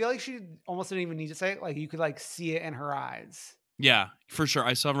 I feel like she almost didn't even need to say it. Like you could like see it in her eyes. Yeah, for sure.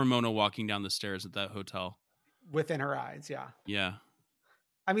 I saw Ramona walking down the stairs at that hotel. Within her eyes, yeah. Yeah.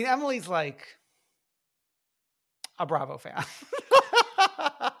 I mean, Emily's like a Bravo fan.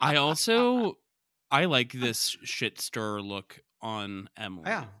 I like this shit stirrer look on Emily.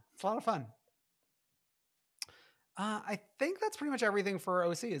 Yeah, it's a lot of fun. I think that's pretty much everything for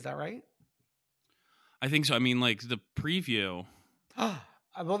OC. Is that right? I think so. I mean, like the preview.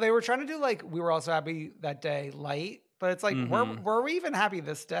 Well, they were trying to do like, we were also happy that day light, but it's like, were we even happy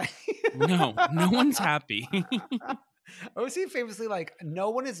this day? No one's happy. OC famously like, no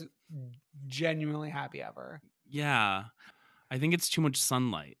one is genuinely happy ever. Yeah. I think it's too much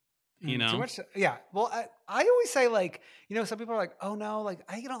sunlight, you know? Too much. Yeah. Well, I always say like, some people are like, oh no, like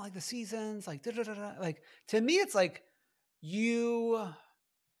I don't like the seasons. Like, like to me, it's like you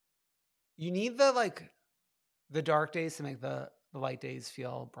need the dark days to make the light days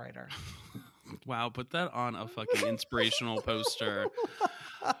feel brighter. Wow, put that on a fucking inspirational poster.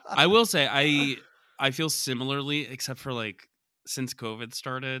 I will say I feel similarly, except for like since COVID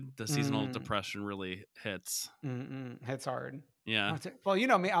started, the seasonal depression really hits. Hits hard. Yeah. Well, you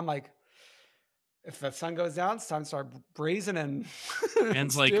know me, I'm like, if the sun goes down, it's time to start brazen and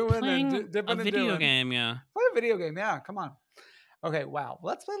and like playing a video game. Yeah. Play a video game. Yeah. Come on. Okay. Wow.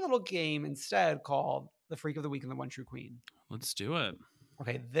 Let's play a little game instead called The Freak of the Week and the One True Queen. Let's do it.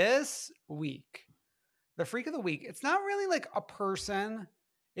 Okay. This week, the Freak of the Week, it's not really like a person.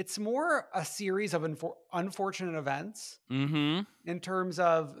 It's more a series of unfortunate events in terms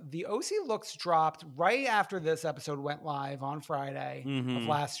of the OC looks dropped right after this episode went live on Friday of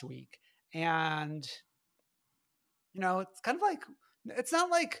last week. And, it's kind of like, it's not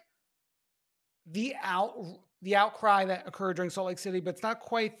like the outcry that occurred during Salt Lake City, but it's not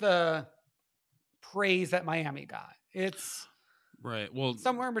quite the praise that Miami got. It's right. Well,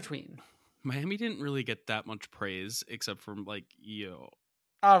 somewhere in between. Miami didn't really get that much praise except for like,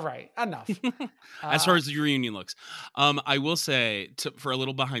 all right, enough. As far as the reunion looks, I will say for a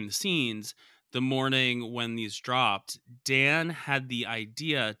little behind the scenes, the morning when these dropped, Dan had the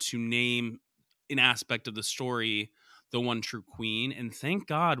idea to name an aspect of the story the One True Queen, and thank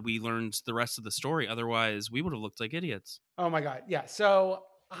God we learned the rest of the story. Otherwise, we would have looked like idiots. Oh my God, yeah. So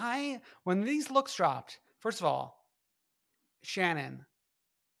when these looks dropped, first of all, Shannon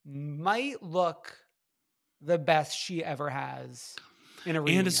might look the best she ever has. In a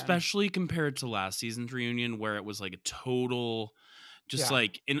reunion. And especially compared to last season's reunion where it was like a total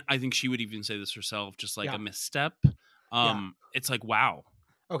like, and I think she would even say this herself, just like a misstep. It's like, wow.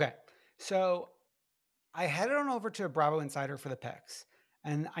 Okay. So I headed on over to Bravo Insider for the pics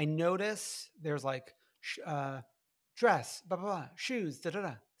and I noticed there's like dress, blah, blah, blah, shoes, da,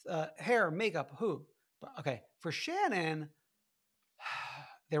 da, da, hair, makeup, who? Okay. For Shannon,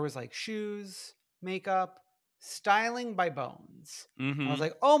 there was like shoes, makeup, styling by Bones. I was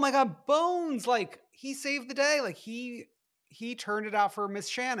like, oh my God, Bones, like he saved the day. Like he turned it out for Miss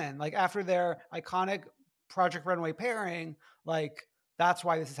Shannon. Like after their iconic Project Runway pairing, like that's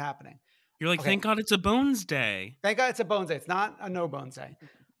why this is happening. You're like, thank God it's a Bones day. Thank God it's a Bones day. It's not a no Bones day.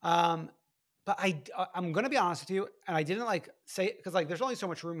 But I'm going to be honest with you. And I didn't like say, because like there's only so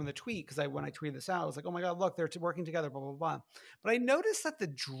much room in the tweet. Because when I tweeted this out, I was like, oh my God, look, they're working together, blah, blah, blah. But I noticed that the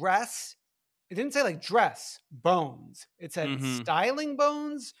dress, it didn't say like dress Bones. It said styling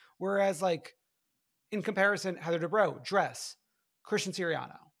Bones. Whereas like in comparison, Heather Dubrow, dress, Christian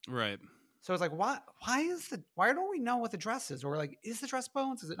Siriano. Right. So it's like, why don't we know what the dress is? Or like, is the dress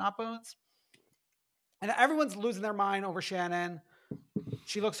Bones? Is it not Bones? And everyone's losing their mind over Shannon.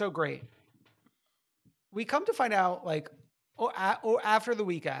 She looks so great. We come to find out, like, after the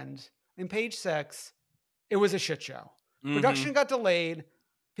weekend, in page 6, it was a shit show. Mm-hmm. Production got delayed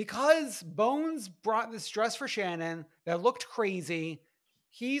because Bones brought this dress for Shannon that looked crazy.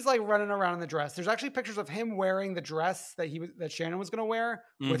 He's like running around in the dress. There's actually pictures of him wearing the dress that Shannon was going to wear,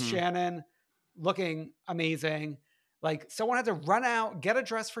 with Shannon looking amazing. Like, someone had to run out, get a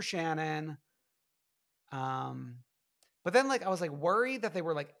dress for Shannon. But then, like, I was like worried that they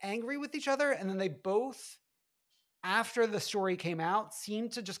were like angry with each other. And then they both, after the story came out,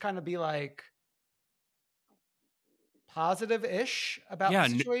 seemed to just kind of be like positive-ish about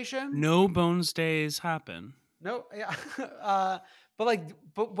the situation. No Bones days happen. No. Yeah. But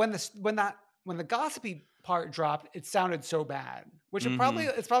when the gossipy part dropped, it sounded so bad, which it's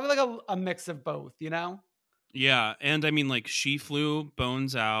probably like a mix of both, you know? Yeah. And I mean, like, she flew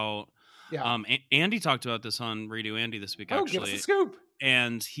Bones out. Yeah. Andy talked about this on Radio Andy this week, actually. Give us a scoop.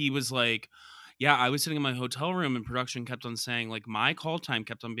 And he was like, yeah, I was sitting in my hotel room and production kept on saying, like, my call time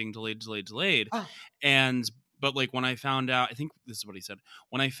kept on being delayed. But like, when I found out, I think this is what he said,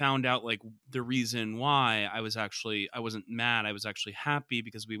 when I found out like the reason why, I wasn't mad. I was actually happy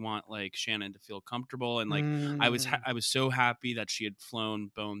because we want like Shannon to feel comfortable. And like, I was so happy that she had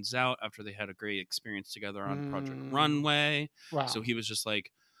flown Bones out after they had a great experience together on Project Runway. Wow. So he was just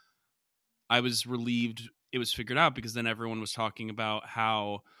like, I was relieved it was figured out, because then everyone was talking about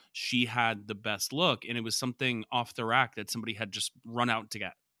how she had the best look, and it was something off the rack that somebody had just run out to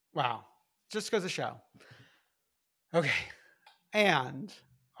get. Wow. Just goes to show. Okay. And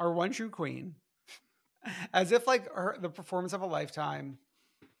our one true queen, as if like the performance of a lifetime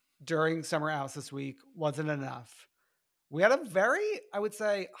during Summer House this week wasn't enough. We had a very, I would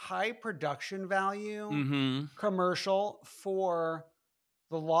say, high production value commercial for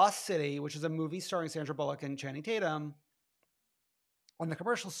The Lost City, which is a movie starring Sandra Bullock and Channing Tatum. And the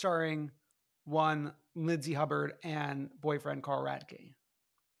commercial starring one Lindsay Hubbard and boyfriend Carl Radke.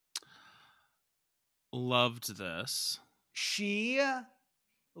 Loved this. She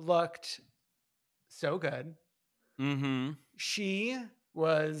looked so good. Mm-hmm. She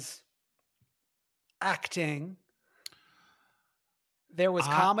was acting. There was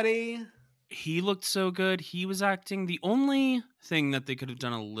comedy. He looked so good. He was acting. The only thing that they could have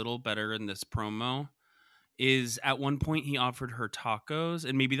done a little better in this promo is at one point he offered her tacos,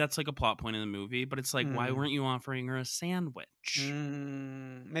 and maybe that's like a plot point in the movie, but it's like, why weren't you offering her a sandwich?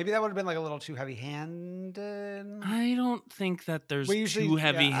 Maybe that would have been like a little too heavy-handed. I don't think that there's too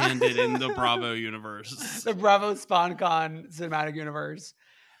heavy-handed in the Bravo universe. The Bravo SpawnCon cinematic universe.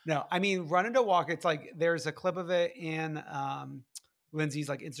 No, I mean, Run Into Walk, it's like, there's a clip of it in Lindsay's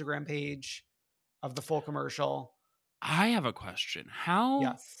like Instagram page of the full commercial. I have a question.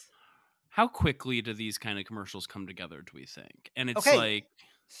 How quickly do these kind of commercials come together, do we think? And it's like...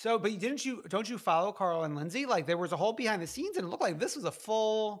 So, but don't you follow Carl and Lindsay? Like, there was a whole behind the scenes and it looked like this was a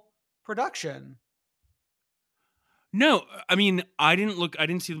full production. No, I mean, I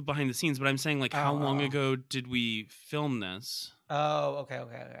didn't see the behind the scenes, but I'm saying like, how long ago did we film this? Oh, okay.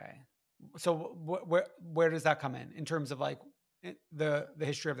 So where does that come in terms of like the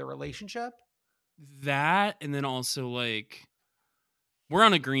history of the relationship? That, and then also like... We're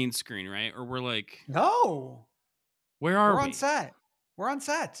on a green screen, right? Or we're like... No. Where are we? We're on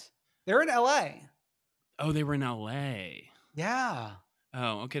set. They're in LA. Oh, they were in LA. Yeah.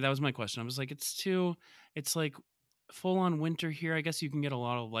 Oh, okay. That was my question. I was like, it's like full on winter here. I guess you can get a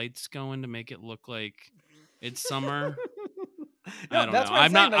lot of lights going to make it look like it's summer. I don't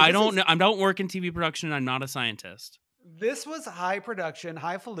know. I don't work in TV production. I'm not a scientist. This was high production,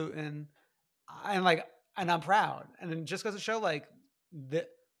 highfalutin, and I'm proud. And it just goes to show like,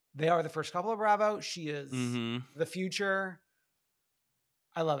 they are the first couple of Bravo. She is the future.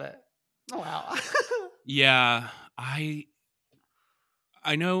 I love it. Oh, wow. Yeah. I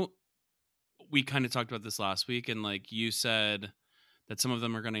know we kind of talked about this last week, and like you said that some of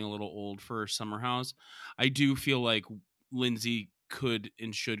them are getting a little old for Summer House. I do feel like Lindsay could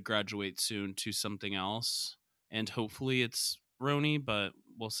and should graduate soon to something else, and hopefully it's Roni, but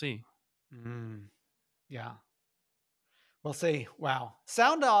we'll see. Yeah. We'll see. Wow.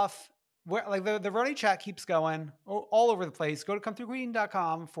 Sound off. Where, like the Roni chat keeps going all over the place. Go to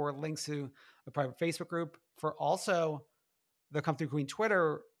comethroughqueen.com for links to the private Facebook group, for also the Come Through Queen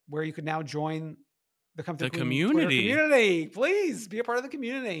Twitter, where you can now join the Come Through Queen community. Please be a part of the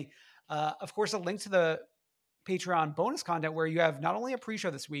community. Of course, a link to the Patreon bonus content where you have not only a pre-show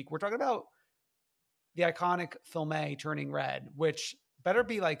this week, we're talking about the iconic Filme Turning Red, which better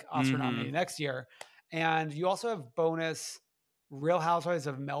be like Oscar nominated next year. And you also have bonus Real Housewives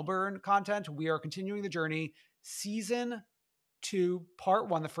of Melbourne content. We are continuing the journey. Season 2, part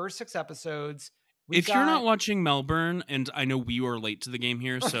 1, the first 6 episodes. If you're not watching Melbourne, and I know we were late to the game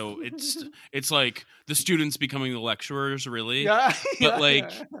here, so it's like the students becoming the lecturers, really. Yeah.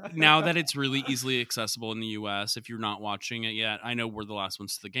 But now that it's really easily accessible in the US, if you're not watching it yet, I know we're the last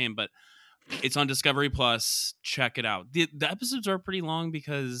ones to the game, but it's on Discovery Plus. Check it out. The episodes are pretty long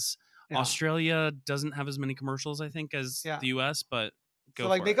because Australia doesn't have as many commercials, I think, as the US, but go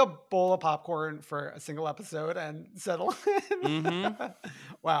for it. Make a bowl of popcorn for a single episode and settle in.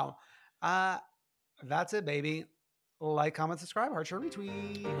 Wow. That's it, baby. Like, comment, subscribe, heart, share,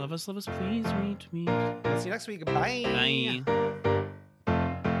 retweet. Love us, please retweet. See you next week. Bye. Bye.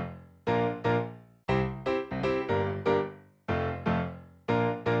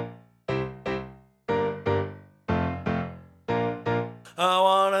 I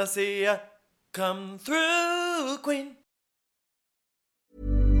wanna see ya come through, Queen.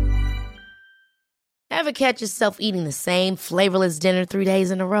 Ever catch yourself eating the same flavorless dinner 3 days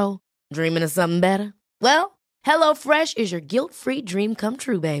in a row? Dreaming of something better? Well, HelloFresh is your guilt-free dream come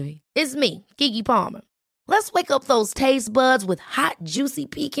true, baby. It's me, Keke Palmer. Let's wake up those taste buds with hot, juicy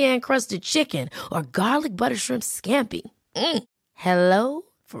pecan-crusted chicken or garlic butter shrimp scampi. Hello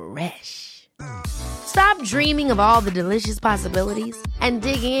Fresh. Stop dreaming of all the delicious possibilities and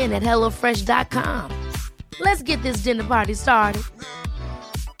dig in at HelloFresh.com. Let's get this dinner party started.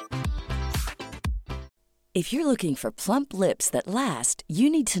 If you're looking for plump lips that last, you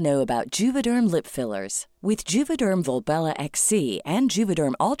need to know about Juvederm lip fillers. With Juvederm Volbella XC and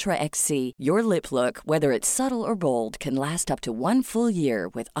Juvederm Ultra XC, your lip look, whether it's subtle or bold, can last up to 1 full year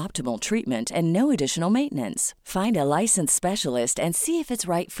with optimal treatment and no additional maintenance. Find a licensed specialist and see if it's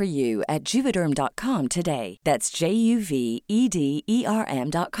right for you at Juvederm.com today. That's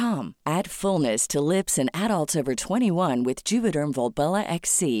JUVEDERM.com. Add fullness to lips in adults over 21 with Juvederm Volbella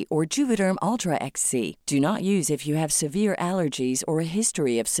XC or Juvederm Ultra XC. Do not use if you have severe allergies or a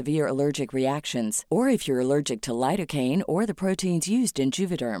history of severe allergic reactions, or if you're allergic to lidocaine or the proteins used in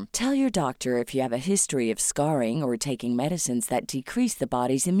Juvederm. Tell your doctor if you have a history of scarring or taking medicines that decrease the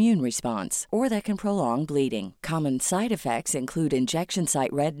body's immune response or that can prolong bleeding. Common side effects include injection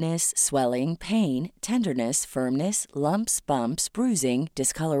site redness, swelling, pain, tenderness, firmness, lumps, bumps, bruising,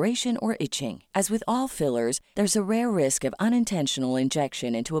 discoloration, or itching. As with all fillers, there's a rare risk of unintentional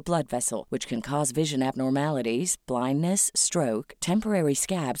injection into a blood vessel, which can cause vision abnormalities, blindness, stroke, temporary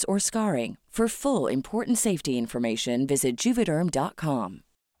scabs, or scarring. For full, important safety information, visit Juvederm.com.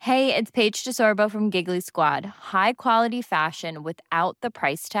 Hey, it's Paige DeSorbo from Giggly Squad. High quality fashion without the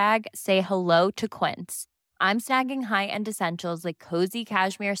price tag. Say hello to Quince. I'm snagging high-end essentials like cozy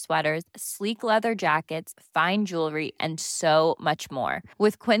cashmere sweaters, sleek leather jackets, fine jewelry, and so much more.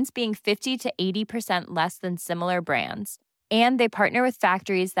 With Quince being 50 to 80% less than similar brands. And they partner with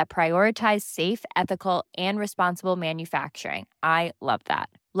factories that prioritize safe, ethical, and responsible manufacturing. I love that.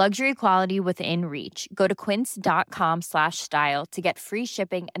 Luxury quality within reach. Go to quince.com/style to get free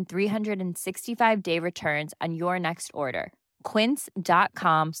shipping and 365-day returns on your next order.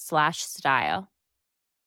 Quince.com/style.